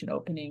application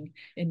opening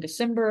in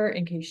December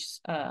in case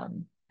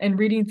and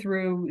reading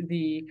through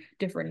the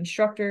different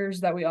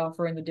instructors that we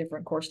offer and the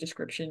different course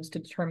descriptions to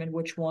determine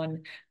which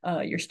one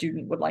your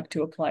student would like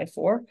to apply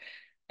for.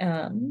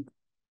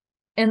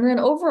 And then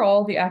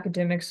overall, the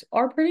academics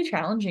are pretty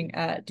challenging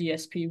at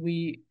DSP.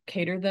 We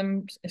cater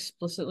them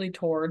explicitly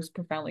towards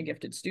profoundly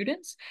gifted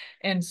students.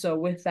 And so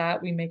with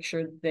that, we make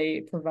sure that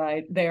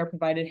they are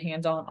provided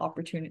hands-on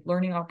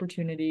learning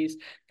opportunities.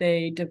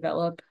 They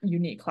develop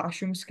unique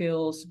classroom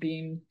skills.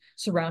 Being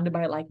surrounded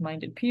by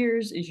like-minded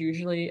peers is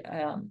usually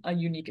a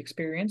unique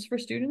experience for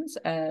students,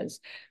 as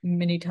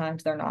many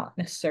times they're not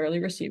necessarily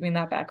receiving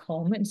that back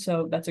home. And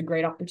so that's a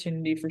great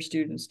opportunity for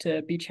students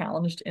to be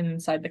challenged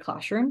inside the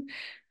classroom.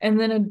 And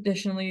then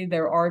additionally,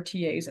 there are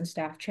TAs and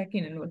staff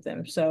checking in with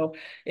them. So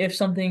if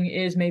something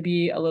is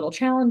maybe a little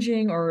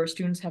challenging or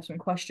students have some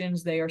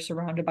questions, they are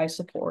surrounded by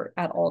support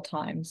at all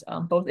times,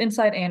 both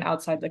inside and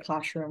outside the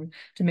classroom,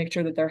 to make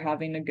sure that they're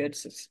having a good,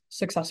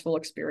 successful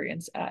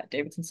experience at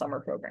Davidson Summer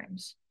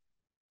Programs.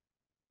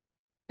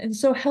 And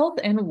so health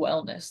and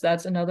wellness,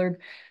 that's another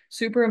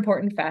super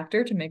important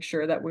factor to make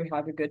sure that we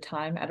have a good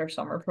time at our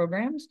summer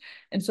programs.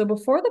 And so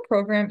before the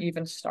program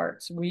even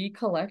starts, we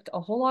collect a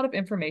whole lot of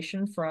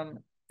information from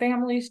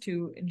families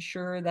to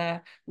ensure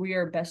that we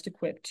are best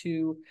equipped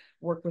to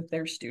work with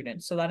their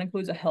students. So that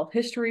includes a health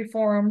history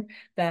form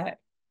that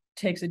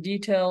takes a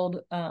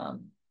detailed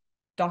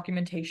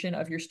documentation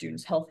of your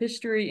student's health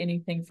history,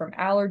 anything from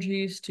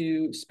allergies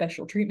to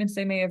special treatments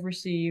they may have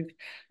received.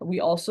 We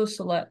also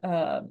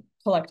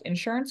collect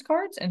insurance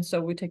cards. And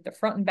so we take the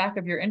front and back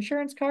of your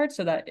insurance card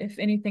so that if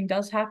anything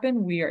does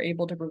happen, we are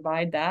able to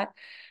provide that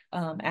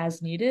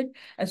as needed,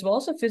 as well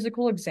as a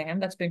physical exam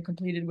that's been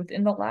completed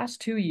within the last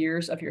 2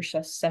 years of your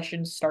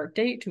session start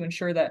date to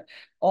ensure that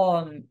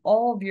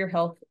all of your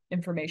health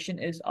information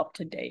is up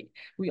to date.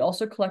 We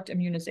also collect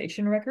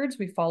immunization records.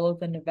 We follow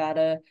the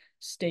Nevada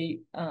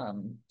state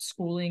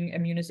schooling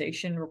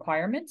immunization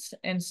requirements.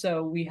 And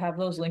so we have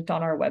those linked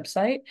on our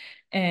website,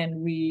 and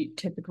we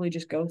typically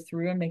just go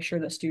through and make sure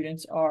that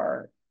students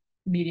are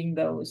meeting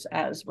those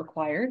as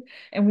required.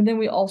 And then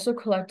we also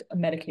collect a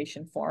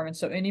medication form. And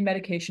so any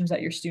medications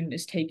that your student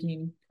is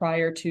taking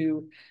prior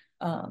to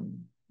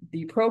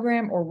the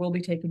program or will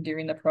be taken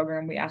during the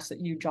program, we ask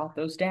that you jot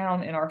those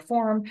down in our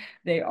form.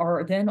 They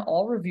are then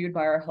all reviewed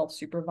by our health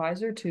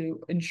supervisor to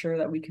ensure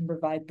that we can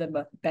provide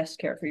the best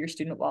care for your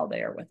student while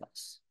they are with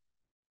us.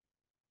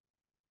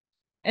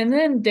 And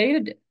then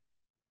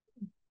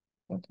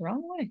went the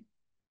wrong way.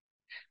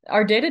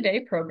 Our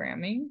day-to-day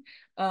programming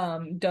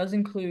does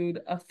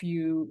include a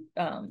few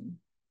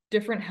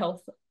different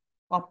health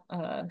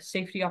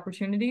safety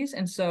opportunities.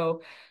 And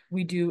so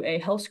we do a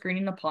health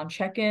screening upon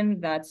check-in.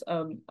 That's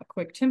a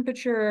quick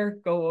temperature,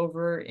 go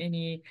over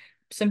any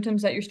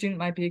symptoms that your student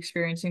might be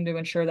experiencing to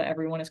ensure that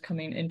everyone is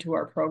coming into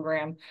our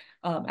program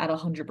at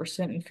 100%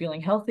 and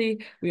feeling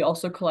healthy. We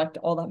also collect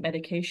all that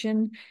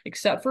medication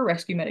except for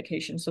rescue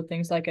medication. So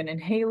things like an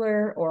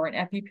inhaler or an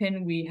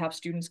EpiPen, we have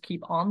students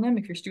keep on them.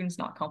 If your student's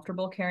not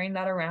comfortable carrying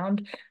that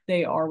around,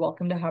 they are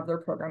welcome to have their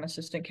program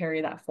assistant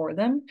carry that for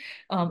them.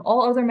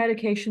 All other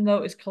medication,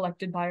 though, is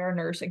collected by our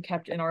nurse and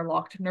kept in our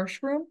locked nurse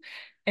room.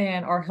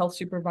 And our health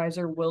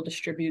supervisor will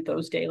distribute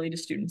those daily to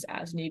students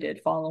as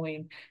needed,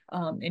 following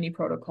any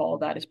protocol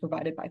that is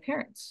provided by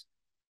parents.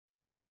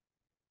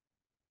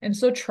 And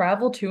so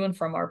travel to and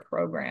from our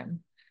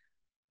program.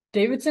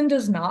 Davidson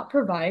does not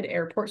provide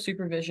airport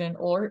supervision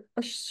or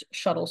a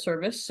shuttle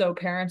service, so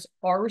parents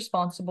are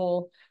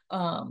responsible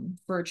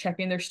for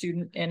checking their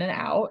student in and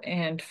out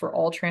and for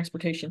all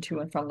transportation to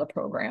and from the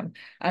program.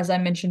 As I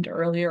mentioned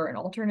earlier, an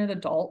alternate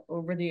adult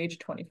over the age of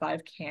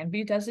 25 can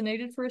be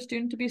designated for a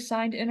student to be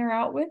signed in or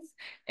out with,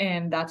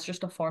 and that's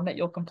just a form that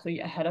you'll complete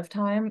ahead of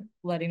time,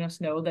 letting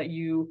us know that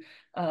you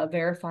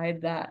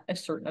verified that a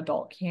certain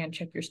adult can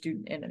check your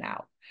student in and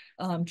out.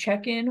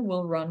 Check-in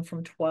will run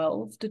from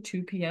 12 to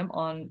 2 p.m.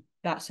 on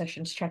that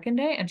session's check-in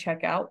day, and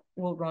check-out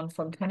will run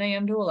from 10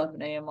 a.m. to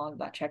 11 a.m. on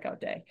that checkout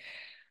day.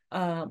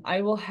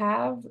 I will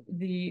have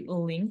the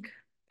link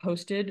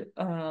posted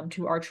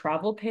to our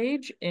travel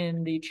page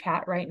in the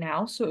chat right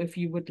now. So if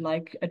you would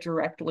like a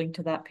direct link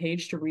to that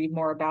page to read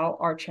more about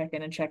our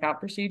check-in and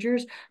check-out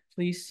procedures,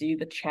 please see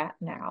the chat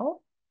now.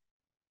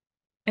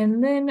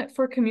 And then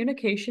for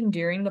communication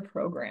during the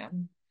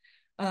program,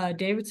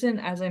 Davidson,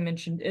 as I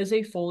mentioned, is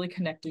a fully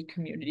connected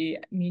community,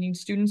 meaning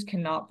students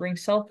cannot bring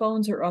cell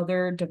phones or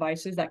other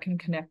devices that can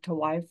connect to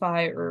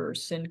Wi-Fi or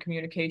send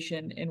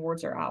communication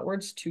inwards or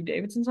outwards to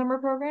Davidson Summer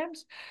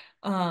Programs.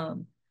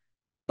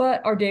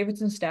 But our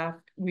Davidson staff,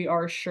 we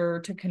are sure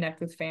to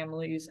connect with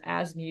families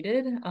as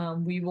needed.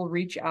 We will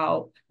reach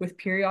out with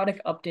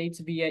periodic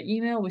updates via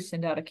email. We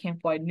send out a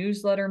camp-wide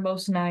newsletter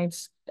most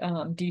nights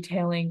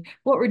detailing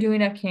what we're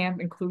doing at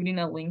camp, including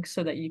a link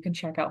so that you can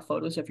check out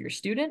photos of your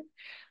student.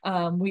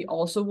 We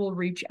also will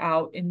reach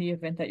out in the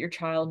event that your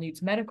child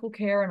needs medical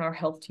care and our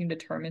health team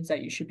determines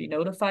that you should be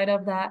notified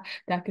of that.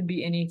 That could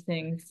be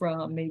anything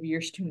from maybe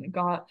your student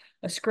got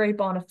a scrape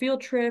on a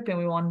field trip and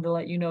we wanted to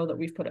let you know that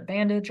we've put a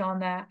bandage on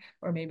that,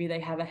 or maybe they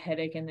have a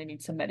headache and they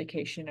need some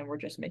medication and we're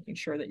just making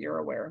sure that you're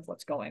aware of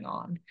what's going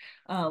on.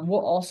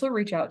 We'll also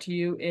reach out to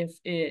you if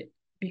it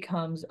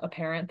becomes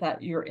apparent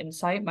that your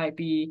insight might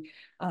be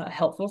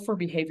helpful for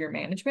behavior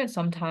management.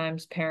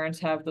 Sometimes parents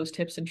have those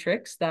tips and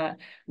tricks that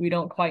we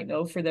don't quite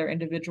know for their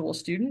individual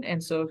student.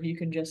 And so if you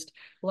can just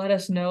let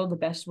us know the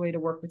best way to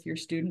work with your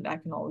student,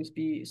 that can always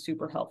be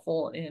super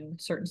helpful in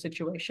certain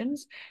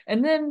situations.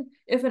 And then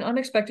if an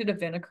unexpected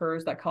event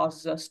occurs that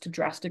causes us to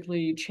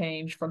drastically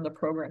change from the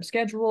program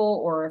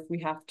schedule, or if we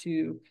have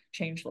to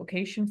change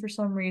location for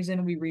some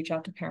reason, we reach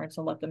out to parents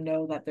and let them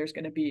know that there's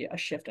going to be a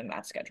shift in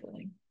that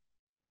scheduling.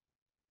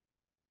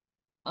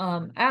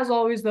 As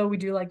always, though, we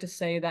do like to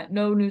say that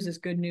no news is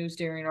good news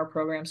during our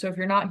program. So if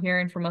you're not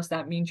hearing from us,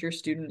 that means your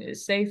student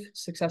is safe,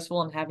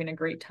 successful, and having a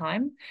great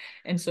time.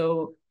 And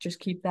so just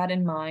keep that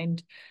in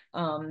mind,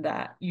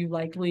 that you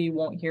likely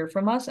won't hear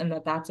from us and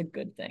that that's a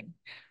good thing.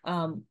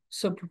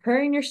 So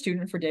preparing your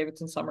student for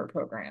Davidson Summer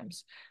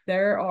Programs.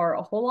 There are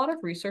a whole lot of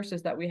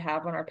resources that we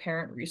have on our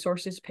parent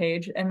resources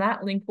page, and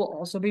that link will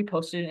also be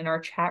posted in our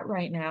chat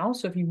right now.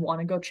 So if you want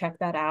to go check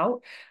that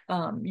out,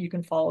 you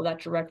can follow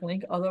that direct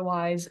link.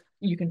 Otherwise,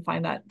 you can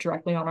find that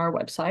directly on our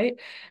website.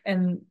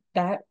 And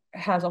that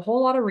has a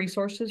whole lot of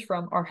resources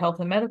from our health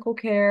and medical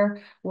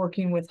care,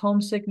 working with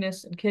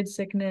homesickness and kid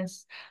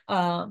sickness,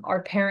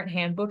 our parent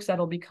handbooks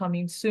that'll be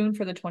coming soon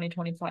for the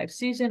 2025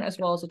 season, as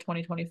well as a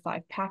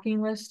 2025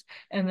 packing list.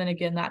 And then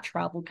again, that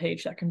travel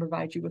page that can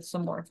provide you with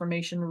some more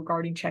information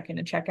regarding check-in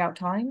and check-out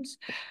times.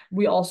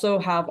 We also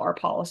have our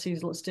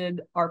policies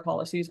listed, our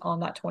policies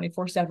on that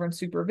 24/7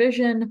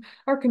 supervision,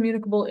 our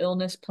communicable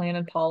illness plan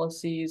and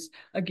policies,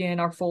 again,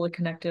 our fully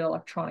connected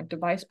electronic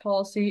device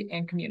policy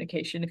and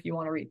communication if you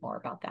want to read more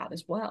about that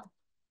as well.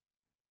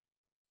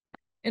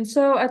 And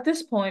so at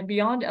this point,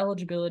 beyond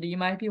eligibility, you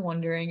might be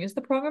wondering, is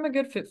the program a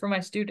good fit for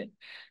my student?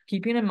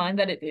 Keeping in mind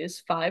that it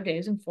is 5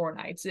 days and 4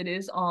 nights, it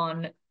is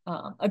on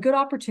a good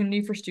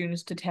opportunity for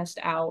students to test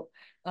out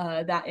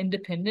that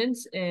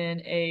independence in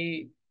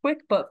a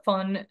quick but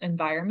fun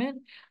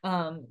environment.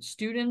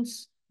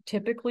 Students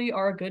typically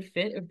are a good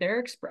fit if they're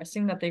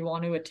expressing that they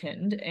want to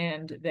attend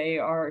and they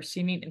are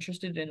seeming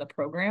interested in the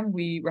program.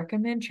 We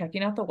recommend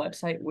checking out the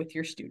website with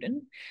your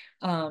student,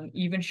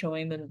 even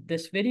showing them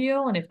this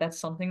video. And if that's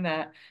something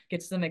that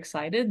gets them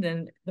excited,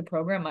 then the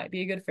program might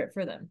be a good fit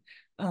for them.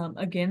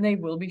 Again, they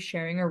will be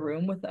sharing a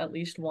room with at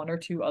least one or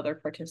two other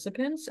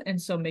participants. And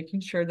so making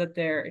sure that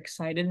they're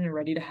excited and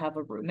ready to have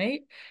a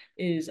roommate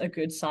is a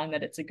good sign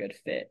that it's a good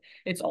fit.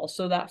 It's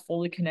also that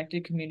fully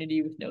connected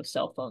community with no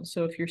cell phones.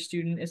 So if your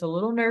student is a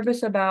little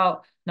nervous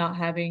about not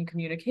having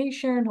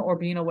communication or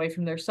being away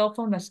from their cell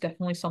phone, that's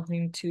definitely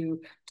something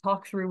to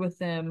talk through with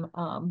them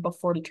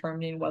before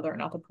determining whether or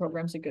not the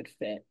program's a good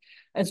fit,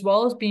 as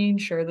well as being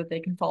sure that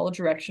they can follow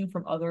direction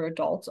from other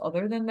adults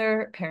other than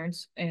their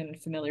parents and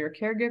familiar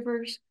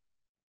caregivers.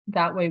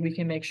 That way we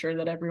can make sure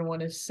that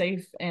everyone is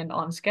safe and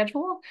on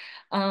schedule,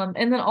 and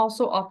then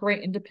also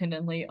operate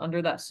independently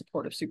under that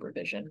supportive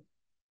supervision.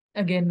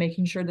 Again,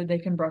 making sure that they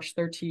can brush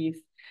their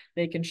teeth,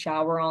 they can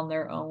shower on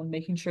their own,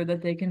 making sure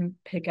that they can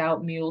pick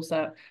out meals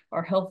that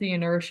are healthy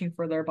and nourishing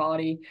for their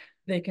body.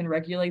 They can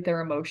regulate their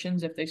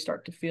emotions if they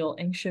start to feel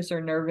anxious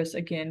or nervous.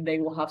 Again, they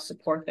will have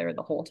support there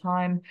the whole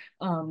time,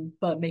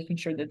 but making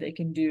sure that they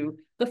can do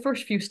the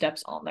first few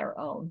steps on their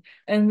own.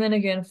 And then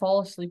again,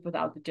 fall asleep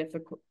without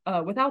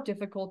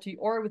difficulty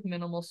or with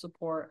minimal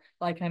support.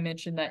 Like I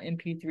mentioned, that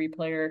MP3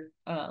 player,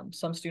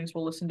 some students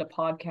will listen to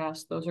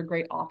podcasts. Those are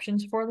great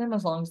options for them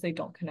as long as they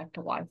don't connect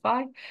to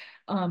Wi-Fi.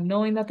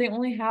 Knowing that they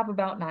only have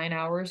about 9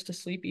 hours to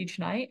sleep each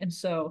night. And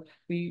so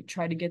we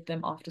try to get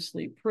them off to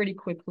sleep pretty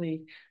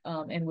quickly,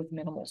 and with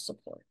minimal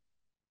support.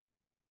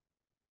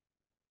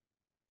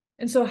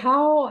 And so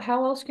how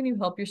else can you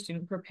help your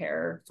student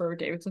prepare for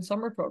Davidson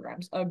Summer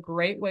Programs? A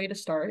great way to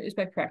start is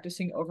by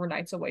practicing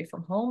overnights away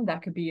from home.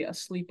 That could be a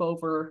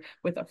sleepover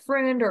with a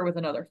friend or with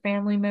another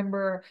family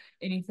member,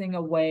 anything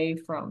away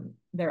from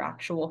their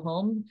actual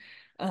home.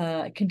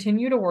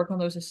 Continue to work on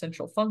those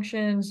essential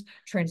functions.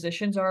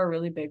 Transitions are a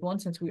really big one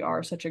since we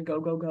are such a go,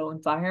 go, go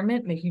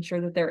environment, making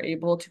sure that they're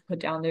able to put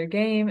down their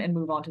game and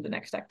move on to the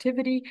next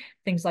activity.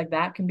 Things like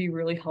that can be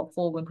really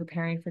helpful when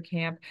preparing for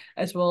camp,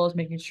 as well as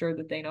making sure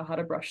that they know how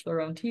to brush their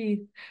own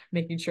teeth,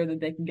 making sure that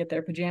they can get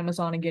their pajamas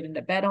on and get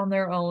into bed on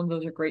their own.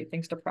 Those are great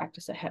things to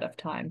practice ahead of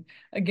time.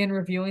 Again,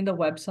 reviewing the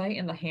website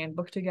and the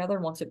handbook together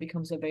once it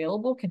becomes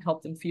available can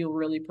help them feel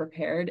really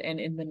prepared and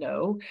in the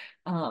know,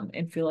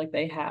 and feel like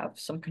they have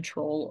some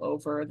control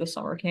over the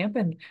summer camp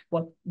and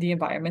what the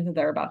environment that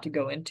they're about to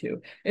go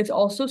into. It's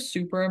also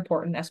super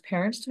important as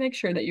parents to make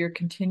sure that you're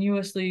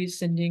continuously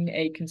sending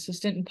a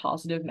consistent and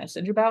positive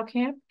message about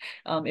camp.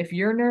 If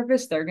you're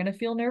nervous, they're going to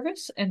feel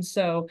nervous. And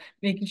so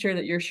making sure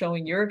that you're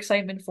showing your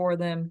excitement for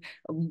them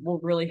will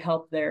really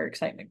help their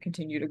excitement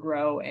continue to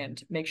grow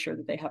and make sure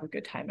that they have a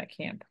good time at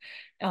camp.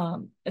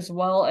 as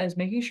well as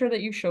making sure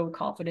that you show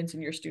confidence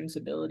in your students'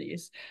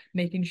 abilities,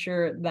 making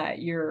sure that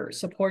you're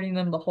supporting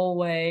them the whole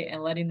way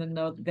and letting them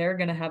know that they're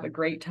going to have a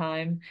great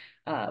time.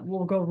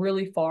 Will go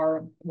really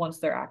far once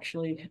they're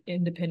actually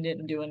independent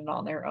and doing it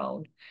on their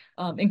own.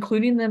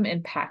 Including them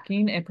in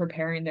packing and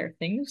preparing their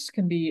things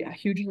can be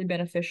hugely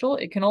beneficial.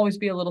 It can always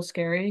be a little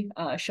scary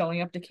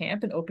showing up to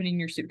camp and opening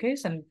your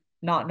suitcase and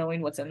not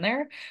knowing what's in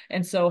there.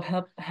 And so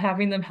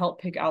having them help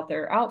pick out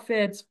their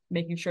outfits,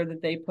 making sure that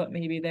they put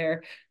maybe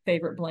their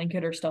favorite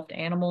blanket or stuffed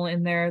animal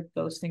in there,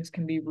 those things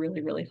can be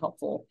really, really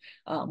helpful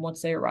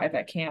once they arrive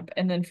at camp.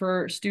 And then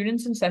for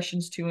students in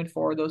sessions 2 and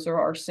 4, those are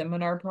our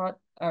seminar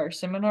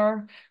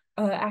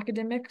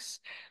academics.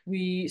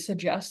 We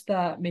suggest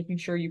that making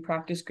sure you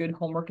practice good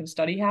homework and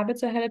study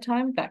habits ahead of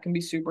time. That can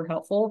be super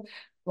helpful.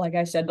 Like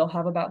I said, they'll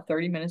have about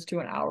 30 minutes to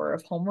an hour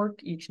of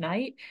homework each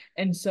night.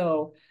 And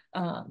so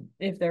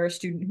if they're a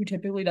student who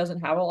typically doesn't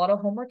have a lot of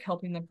homework,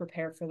 helping them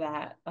prepare for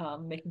that,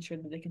 making sure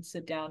that they can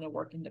sit down and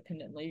work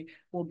independently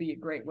will be a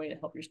great way to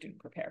help your student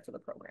prepare for the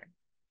program.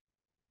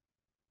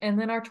 And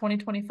then our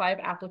 2025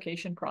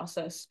 application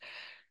process.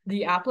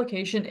 The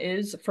application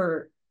is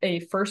for a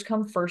first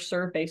come, first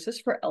serve basis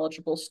for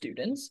eligible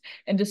students,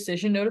 and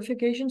decision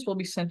notifications will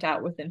be sent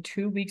out within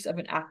 2 weeks of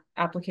an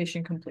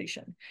application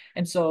completion.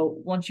 And so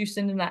once you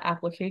send in that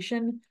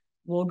application,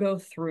 we'll go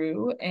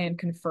through and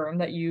confirm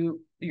that your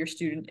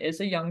student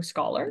is a young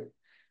scholar.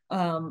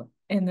 And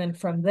then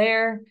from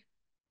there,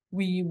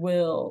 we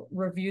will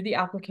review the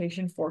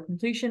application for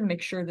completion,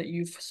 make sure that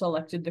you've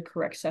selected the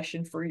correct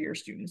session for your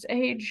student's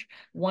age.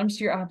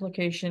 Once your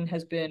application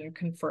has been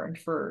confirmed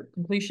for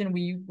completion,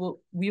 we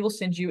will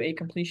send you a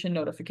completion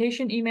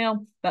notification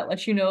email that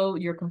lets you know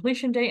your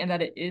completion date and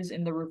that it is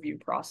in the review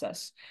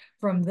process.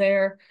 From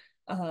there,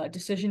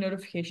 decision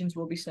notifications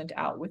will be sent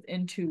out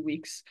within 2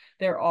 weeks.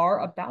 There are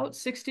about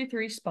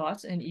 63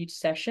 spots in each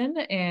session,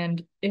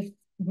 and if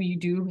we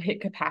do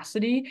hit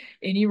capacity,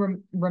 any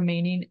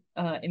remaining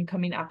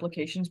incoming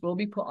applications will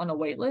be put on a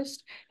wait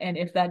list. And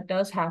if that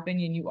does happen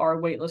and you are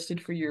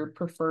waitlisted for your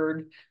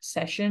preferred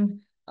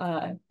session,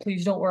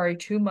 please don't worry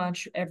too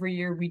much. Every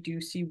year we do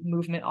see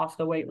movement off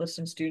the wait list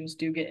and students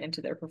do get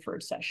into their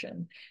preferred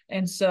session.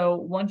 And so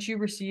once you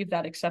receive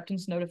that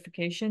acceptance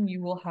notification,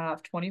 you will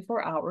have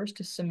 24 hours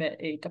to submit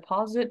a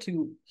deposit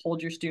to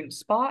hold your student's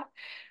spot,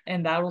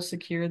 and that will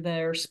secure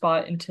their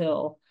spot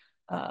until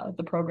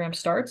the program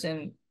starts,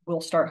 and we'll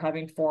start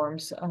having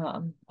forms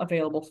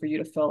available for you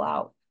to fill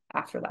out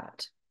after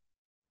that.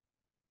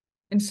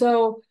 And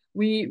so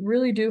we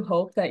really do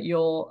hope that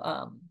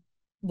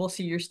we'll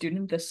see your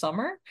student this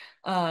summer.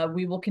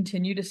 We will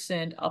continue to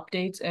send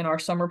updates in our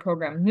summer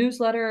program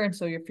newsletter. And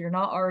so if you're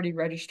not already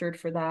registered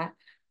for that,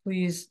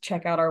 please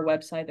check out our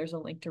website. There's a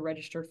link to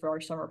register for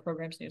our summer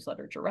programs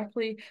newsletter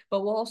directly,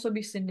 but we'll also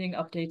be sending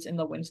updates in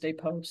the Wednesday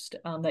post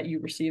that you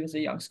receive as a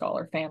Young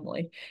Scholar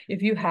family.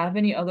 If you have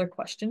any other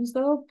questions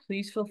though,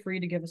 please feel free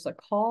to give us a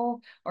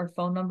call. Our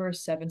phone number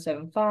is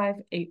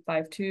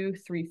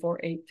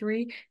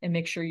 775-852-3483, and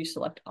make sure you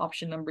select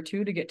option number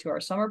 2 to get to our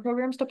summer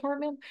programs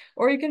department,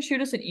 or you can shoot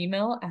us an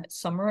email at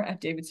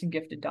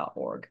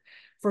summer@davidsongifted.org.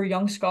 For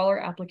Young Scholar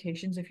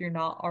applications, if you're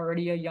not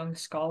already a Young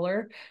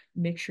Scholar,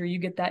 make sure you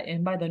get that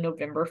in by the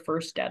November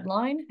 1st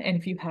deadline. And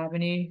if you have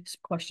any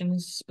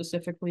questions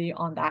specifically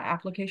on that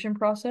application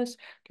process,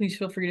 please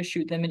feel free to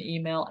shoot them an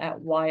email at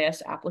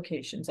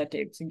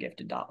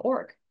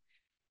ysapplications@davidsongifted.org.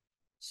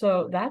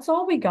 So that's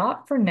all we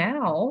got for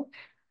now.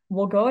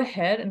 We'll go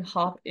ahead and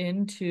hop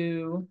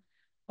into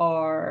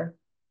our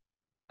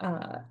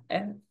uh,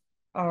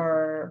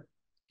 our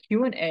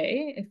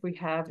Q&A if we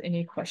have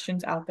any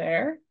questions out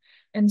there.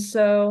 And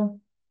so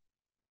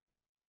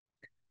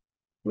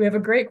we have a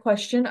great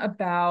question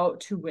about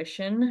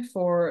tuition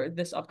for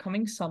this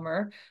upcoming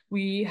summer.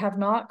 We have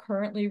not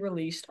currently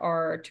released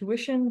our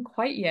tuition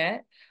quite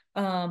yet,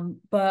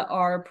 but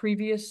our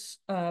previous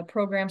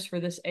programs for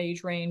this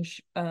age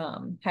range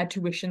had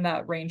tuition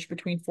that ranged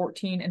between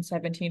 $1,400 and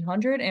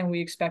 $1,700, and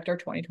we expect our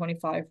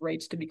 2025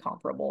 rates to be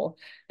comparable.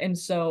 And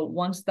so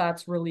once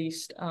that's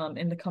released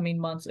in the coming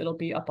months, it'll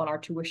be up on our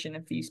tuition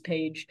and fees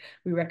page.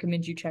 We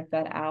recommend you check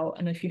that out.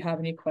 And if you have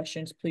any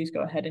questions, please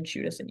go ahead and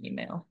shoot us an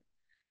email.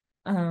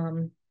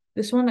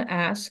 This one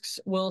asks,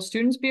 will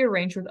students be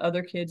arranged with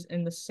other kids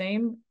in the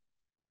same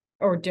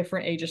or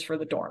different ages for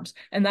the dorms?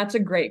 And that's a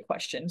great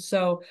question.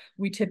 So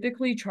we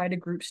typically try to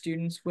group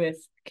students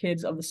with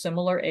kids of the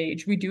similar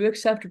age. We do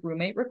accept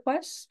roommate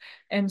requests.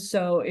 And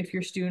so if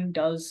your student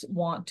does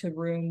want to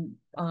room,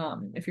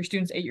 if your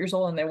student's 8 years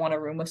old and they want to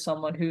room with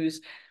someone who's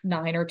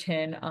 9 or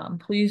 10,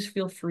 please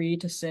feel free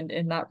to send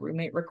in that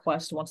roommate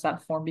request once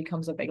that form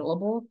becomes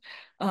available.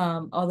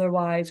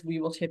 Otherwise, we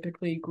will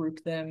typically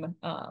group them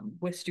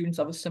with students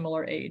of a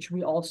similar age.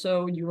 We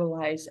also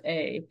utilize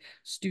a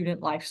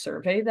student life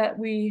survey that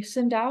we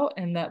send out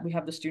and that we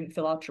have the student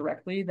fill out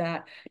directly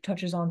that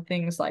touches on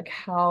things like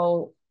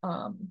how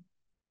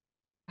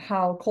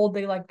how cold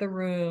they like the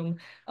room,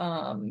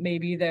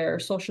 maybe their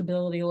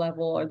sociability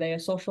level. Are they a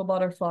social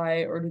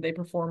butterfly or do they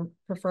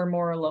prefer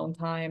more alone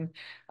time?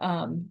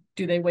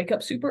 Do they wake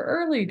up super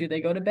early? Do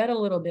they go to bed a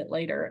little bit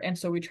later? And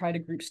so we try to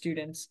group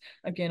students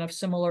again of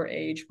similar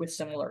age with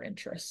similar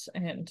interests.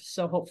 And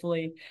so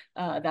hopefully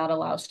that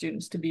allows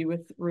students to be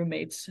with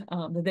roommates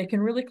that they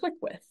can really click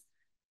with.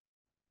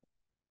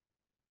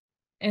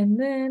 And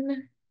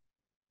then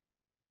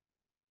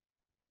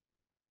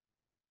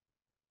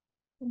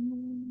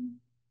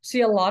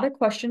see a lot of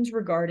questions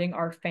regarding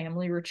our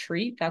family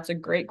retreat. That's a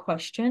great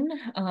question.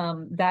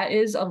 That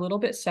is a little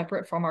bit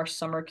separate from our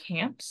summer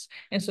camps.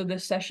 And so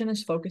this session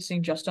is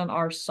focusing just on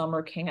our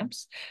summer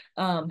camps.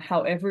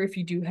 However, if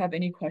you do have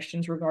any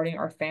questions regarding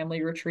our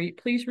family retreat,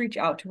 please reach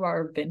out to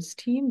our events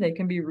team. They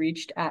can be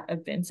reached at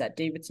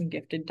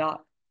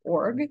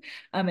events@davidsongifted.org,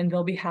 and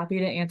they'll be happy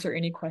to answer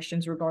any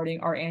questions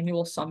regarding our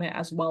annual summit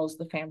as well as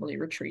the family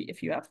retreat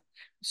if you have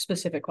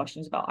specific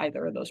questions about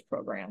either of those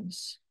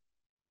programs.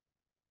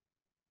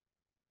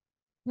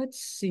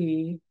 Let's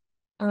see.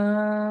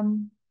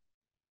 Um,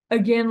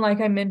 Again, like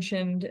I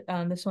mentioned,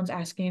 this one's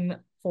asking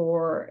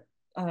for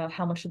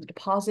how much of the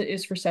deposit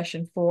is for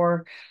session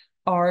 4.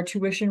 Our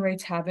tuition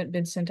rates haven't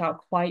been sent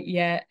out quite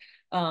yet.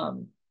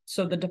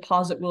 So the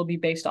deposit will be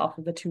based off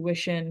of the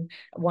tuition.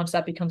 Once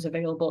that becomes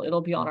available, it'll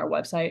be on our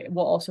website.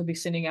 We'll also be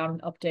sending out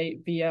an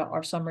update via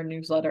our summer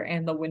newsletter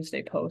and the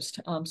Wednesday post,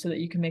 so that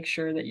you can make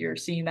sure that you're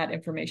seeing that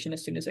information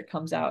as soon as it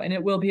comes out. And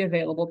it will be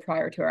available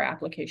prior to our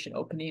application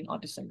opening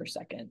on December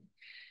 2nd.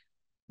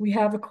 We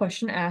have a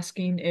question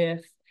asking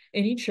if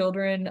any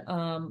children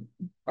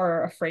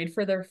are afraid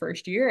for their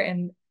first year.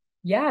 And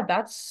yeah,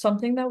 that's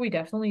something that we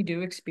definitely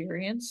do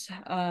experience.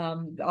 A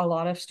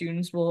lot of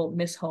students will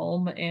miss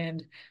home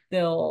and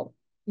they'll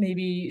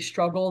maybe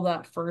struggle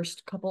that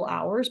first couple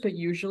hours, but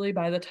usually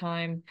by the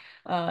time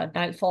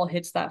nightfall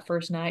hits that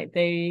first night,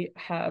 they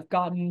have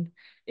gotten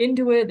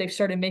into it. They've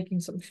started making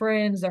some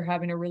friends. They're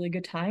having a really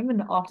good time.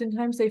 And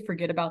oftentimes they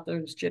forget about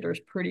those jitters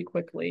pretty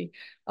quickly.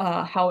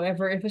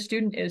 However, if a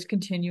student is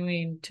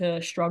continuing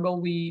to struggle,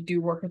 we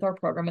do work with our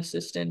program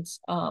assistants.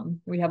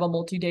 We have a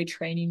multi-day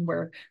training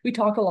where we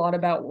talk a lot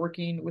about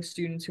working with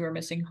students who are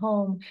missing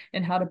home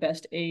and how to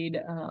best aid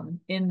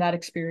in that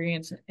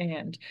experience.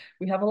 And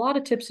we have a lot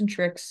of tips and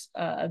tricks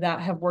that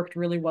have worked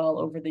really well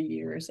over the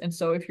years. And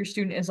so if your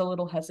student is a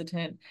little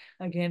hesitant,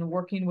 again,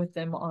 working with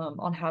them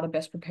on how to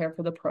best prepare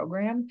for the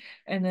program,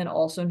 and then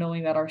also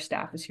knowing that our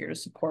staff is here to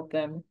support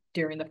them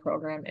during the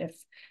program if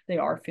they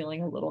are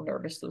feeling a little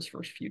nervous those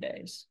first few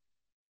days.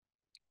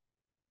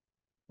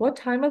 What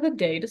time of the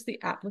day does the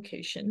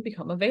application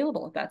become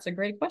available? That's a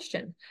great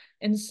question.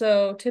 And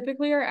so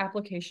typically our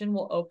application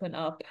will open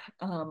up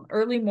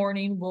early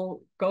morning.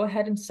 We'll go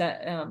ahead and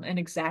set an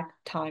exact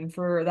time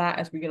for that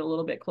as we get a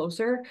little bit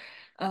closer,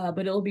 but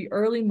it'll be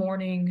early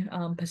morning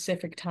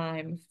Pacific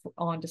time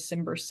on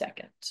December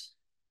 2nd.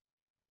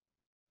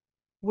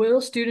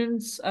 Will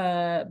students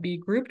be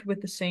grouped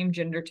with the same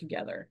gender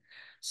together?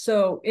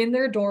 So in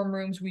their dorm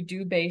rooms, we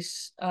do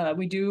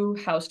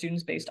house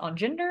students based on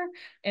gender.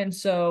 And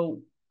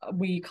so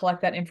we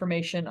collect that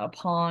information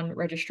upon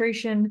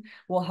registration.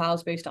 We'll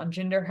house based on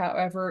gender.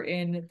 However,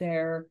 in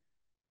their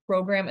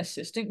program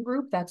assistant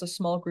group, that's a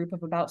small group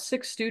of about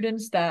 6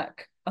 students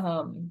that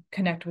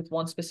connect with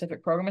one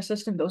specific program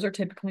assistant. Those are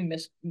typically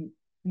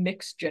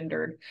mixed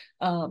gendered.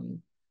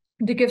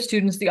 To give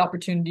students the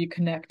opportunity to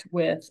connect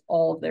with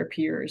all of their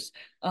peers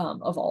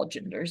of all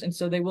genders. And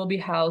so they will be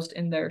housed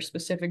in their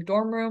specific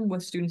dorm room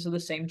with students of the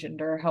same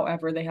gender.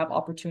 However, they have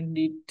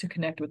opportunity to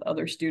connect with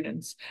other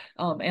students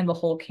and the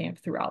whole camp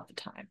throughout the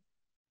time.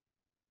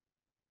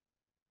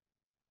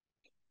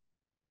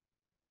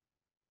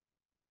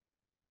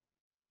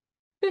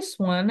 This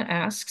one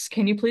asks,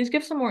 can you please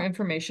give some more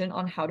information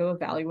on how to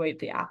evaluate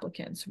the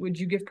applicants? Would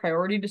you give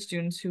priority to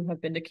students who have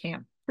been to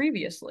camp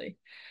previously?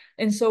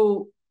 And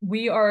so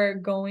we are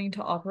going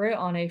to operate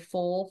on a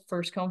full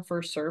first come,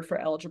 first serve for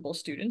eligible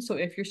students. So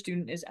if your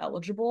student is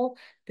eligible,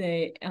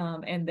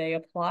 and they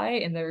apply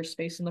and there's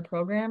space in the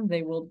program,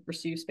 they will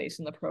receive space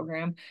in the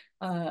program.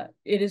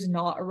 It is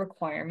not a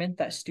requirement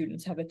that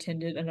students have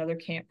attended another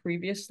camp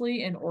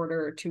previously in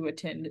order to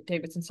attend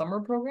Davidson Summer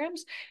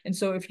Programs. And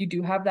so if you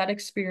do have that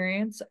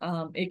experience,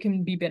 it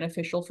can be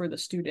beneficial for the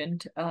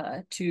student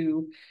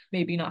to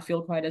maybe not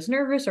feel quite as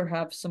nervous or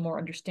have some more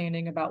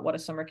understanding about what a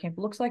summer camp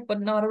looks like,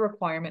 but not a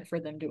requirement for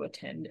them to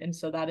attend. And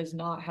so that is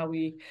not how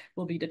we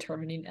will be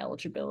determining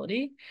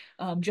eligibility.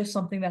 Just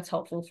something that's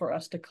helpful for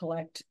us to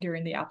collect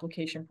during the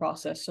application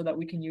process so that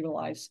we can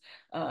utilize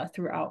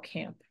throughout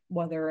camp,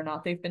 whether or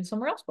not they've been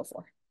somewhere else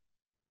before.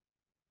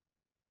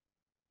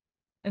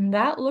 And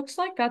that looks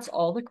like that's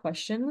all the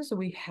questions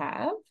we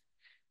have.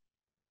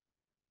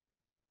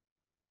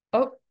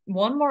 Oh,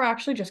 one more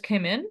actually just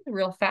came in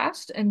real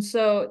fast. And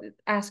so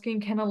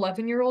asking, can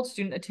 11-year-old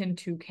student attend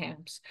 2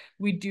 camps?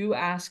 We do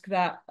ask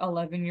that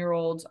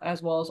 11-year-olds,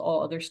 as well as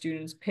all other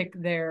students, pick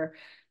their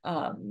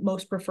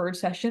most preferred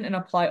session and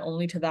apply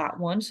only to that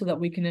one so that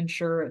we can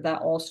ensure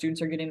that all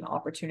students are getting an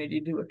opportunity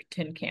to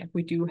attend camp.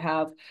 We do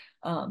have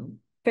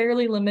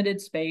fairly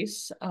limited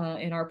space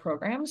in our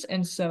programs.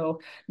 And so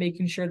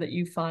making sure that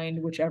you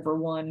find whichever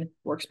one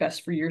works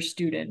best for your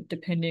student,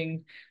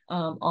 depending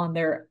on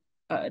their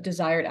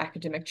desired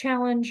academic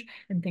challenge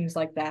and things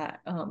like that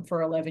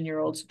for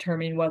 11-year-olds,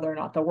 determining whether or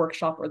not the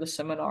workshop or the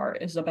seminar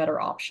is a better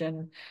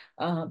option.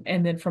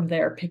 And then from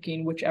there,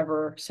 picking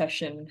whichever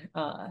session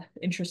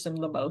interests them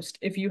the most.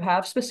 If you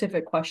have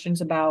specific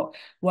questions about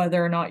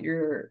whether or not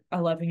your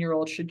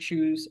 11-year-old should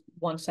choose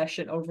one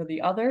session over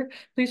the other,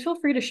 please feel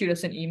free to shoot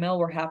us an email.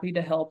 We're happy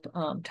to help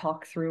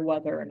talk through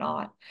whether or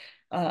not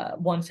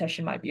one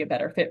session might be a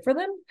better fit for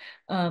them.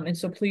 And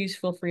so please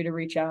feel free to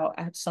reach out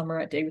at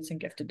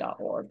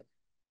summer@davidsongifted.org.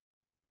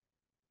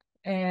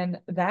 And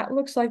that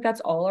looks like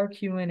that's all our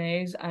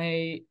Q&As.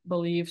 I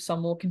believe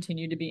some will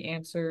continue to be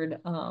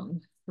answered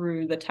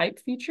through the type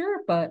feature,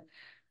 but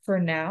for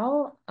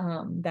now,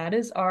 that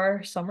is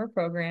our summer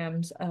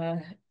programs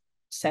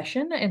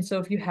session. And so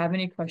if you have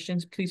any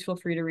questions, please feel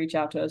free to reach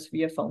out to us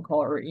via phone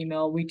call or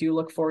email. We do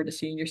look forward to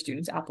seeing your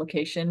student's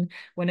application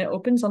when it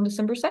opens on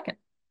December 2nd.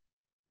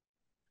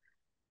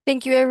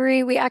 Thank you,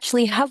 Avery. We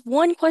actually have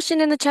one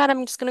question in the chat.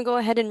 I'm just going to go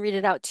ahead and read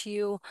it out to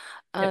you.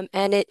 Yep.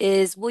 And it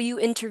is, will you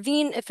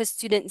intervene if a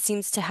student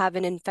seems to have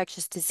an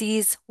infectious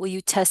disease? Will you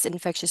test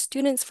infectious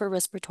students for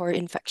respiratory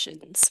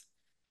infections?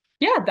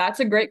 Yeah, that's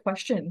a great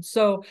question.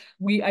 So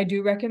I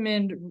do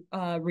recommend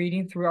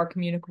reading through our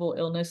communicable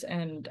illness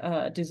and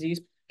disease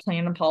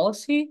plan and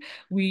policy.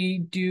 We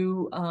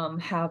do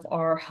have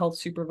our health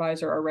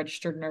supervisor, our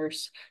registered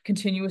nurse,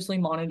 continuously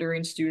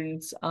monitoring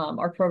students.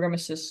 Our program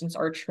assistants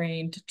are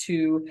trained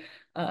to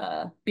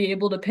be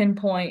able to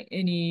pinpoint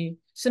any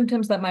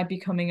symptoms that might be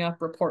coming up,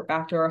 report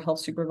back to our health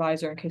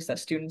supervisor in case that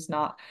student's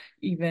not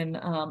even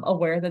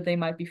aware that they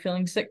might be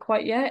feeling sick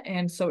quite yet.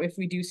 And so if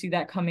we do see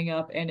that coming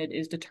up and it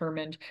is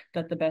determined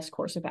that the best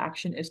course of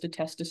action is to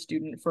test a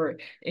student for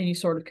any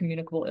sort of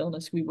communicable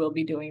illness, we will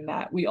be doing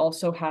that. We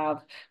also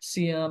have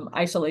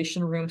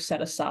isolation rooms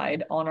set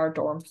aside on our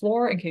dorm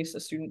floor in case the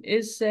student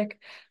is sick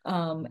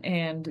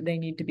and they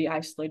need to be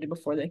isolated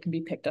before they can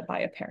be picked up by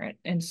a parent.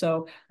 And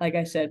so, like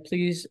I said,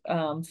 please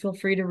feel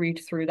free to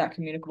read through that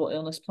communicable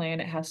illness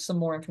plan. It has some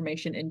more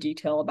information in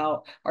detail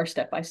about our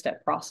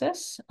step-by-step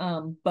process.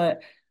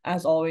 But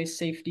as always,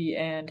 safety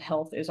and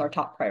health is our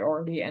top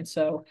priority. And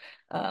so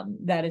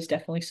that is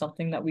definitely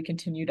something that we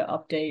continue to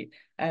update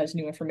as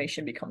new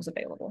information becomes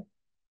available.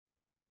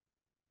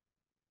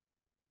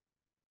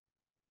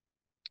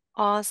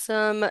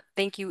 Awesome.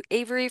 Thank you,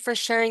 Avery, for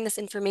sharing this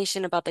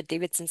information about the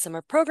Davidson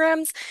Summer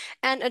Programs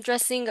and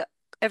addressing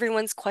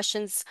everyone's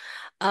questions.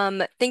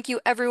 Thank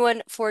you,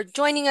 everyone, for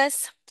joining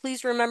us.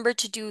 Please remember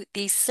to do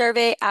the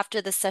survey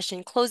after the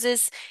session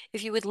closes.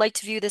 If you would like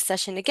to view the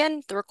session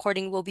again, the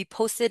recording will be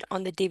posted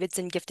on the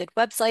Davidson Gifted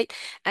website,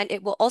 and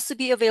it will also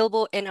be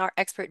available in our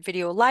expert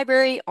video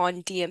library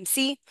on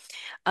DMC.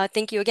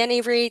 Thank you again,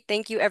 Avery.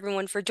 Thank you,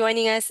 everyone, for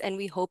joining us, and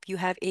we hope you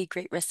have a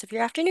great rest of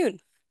your afternoon.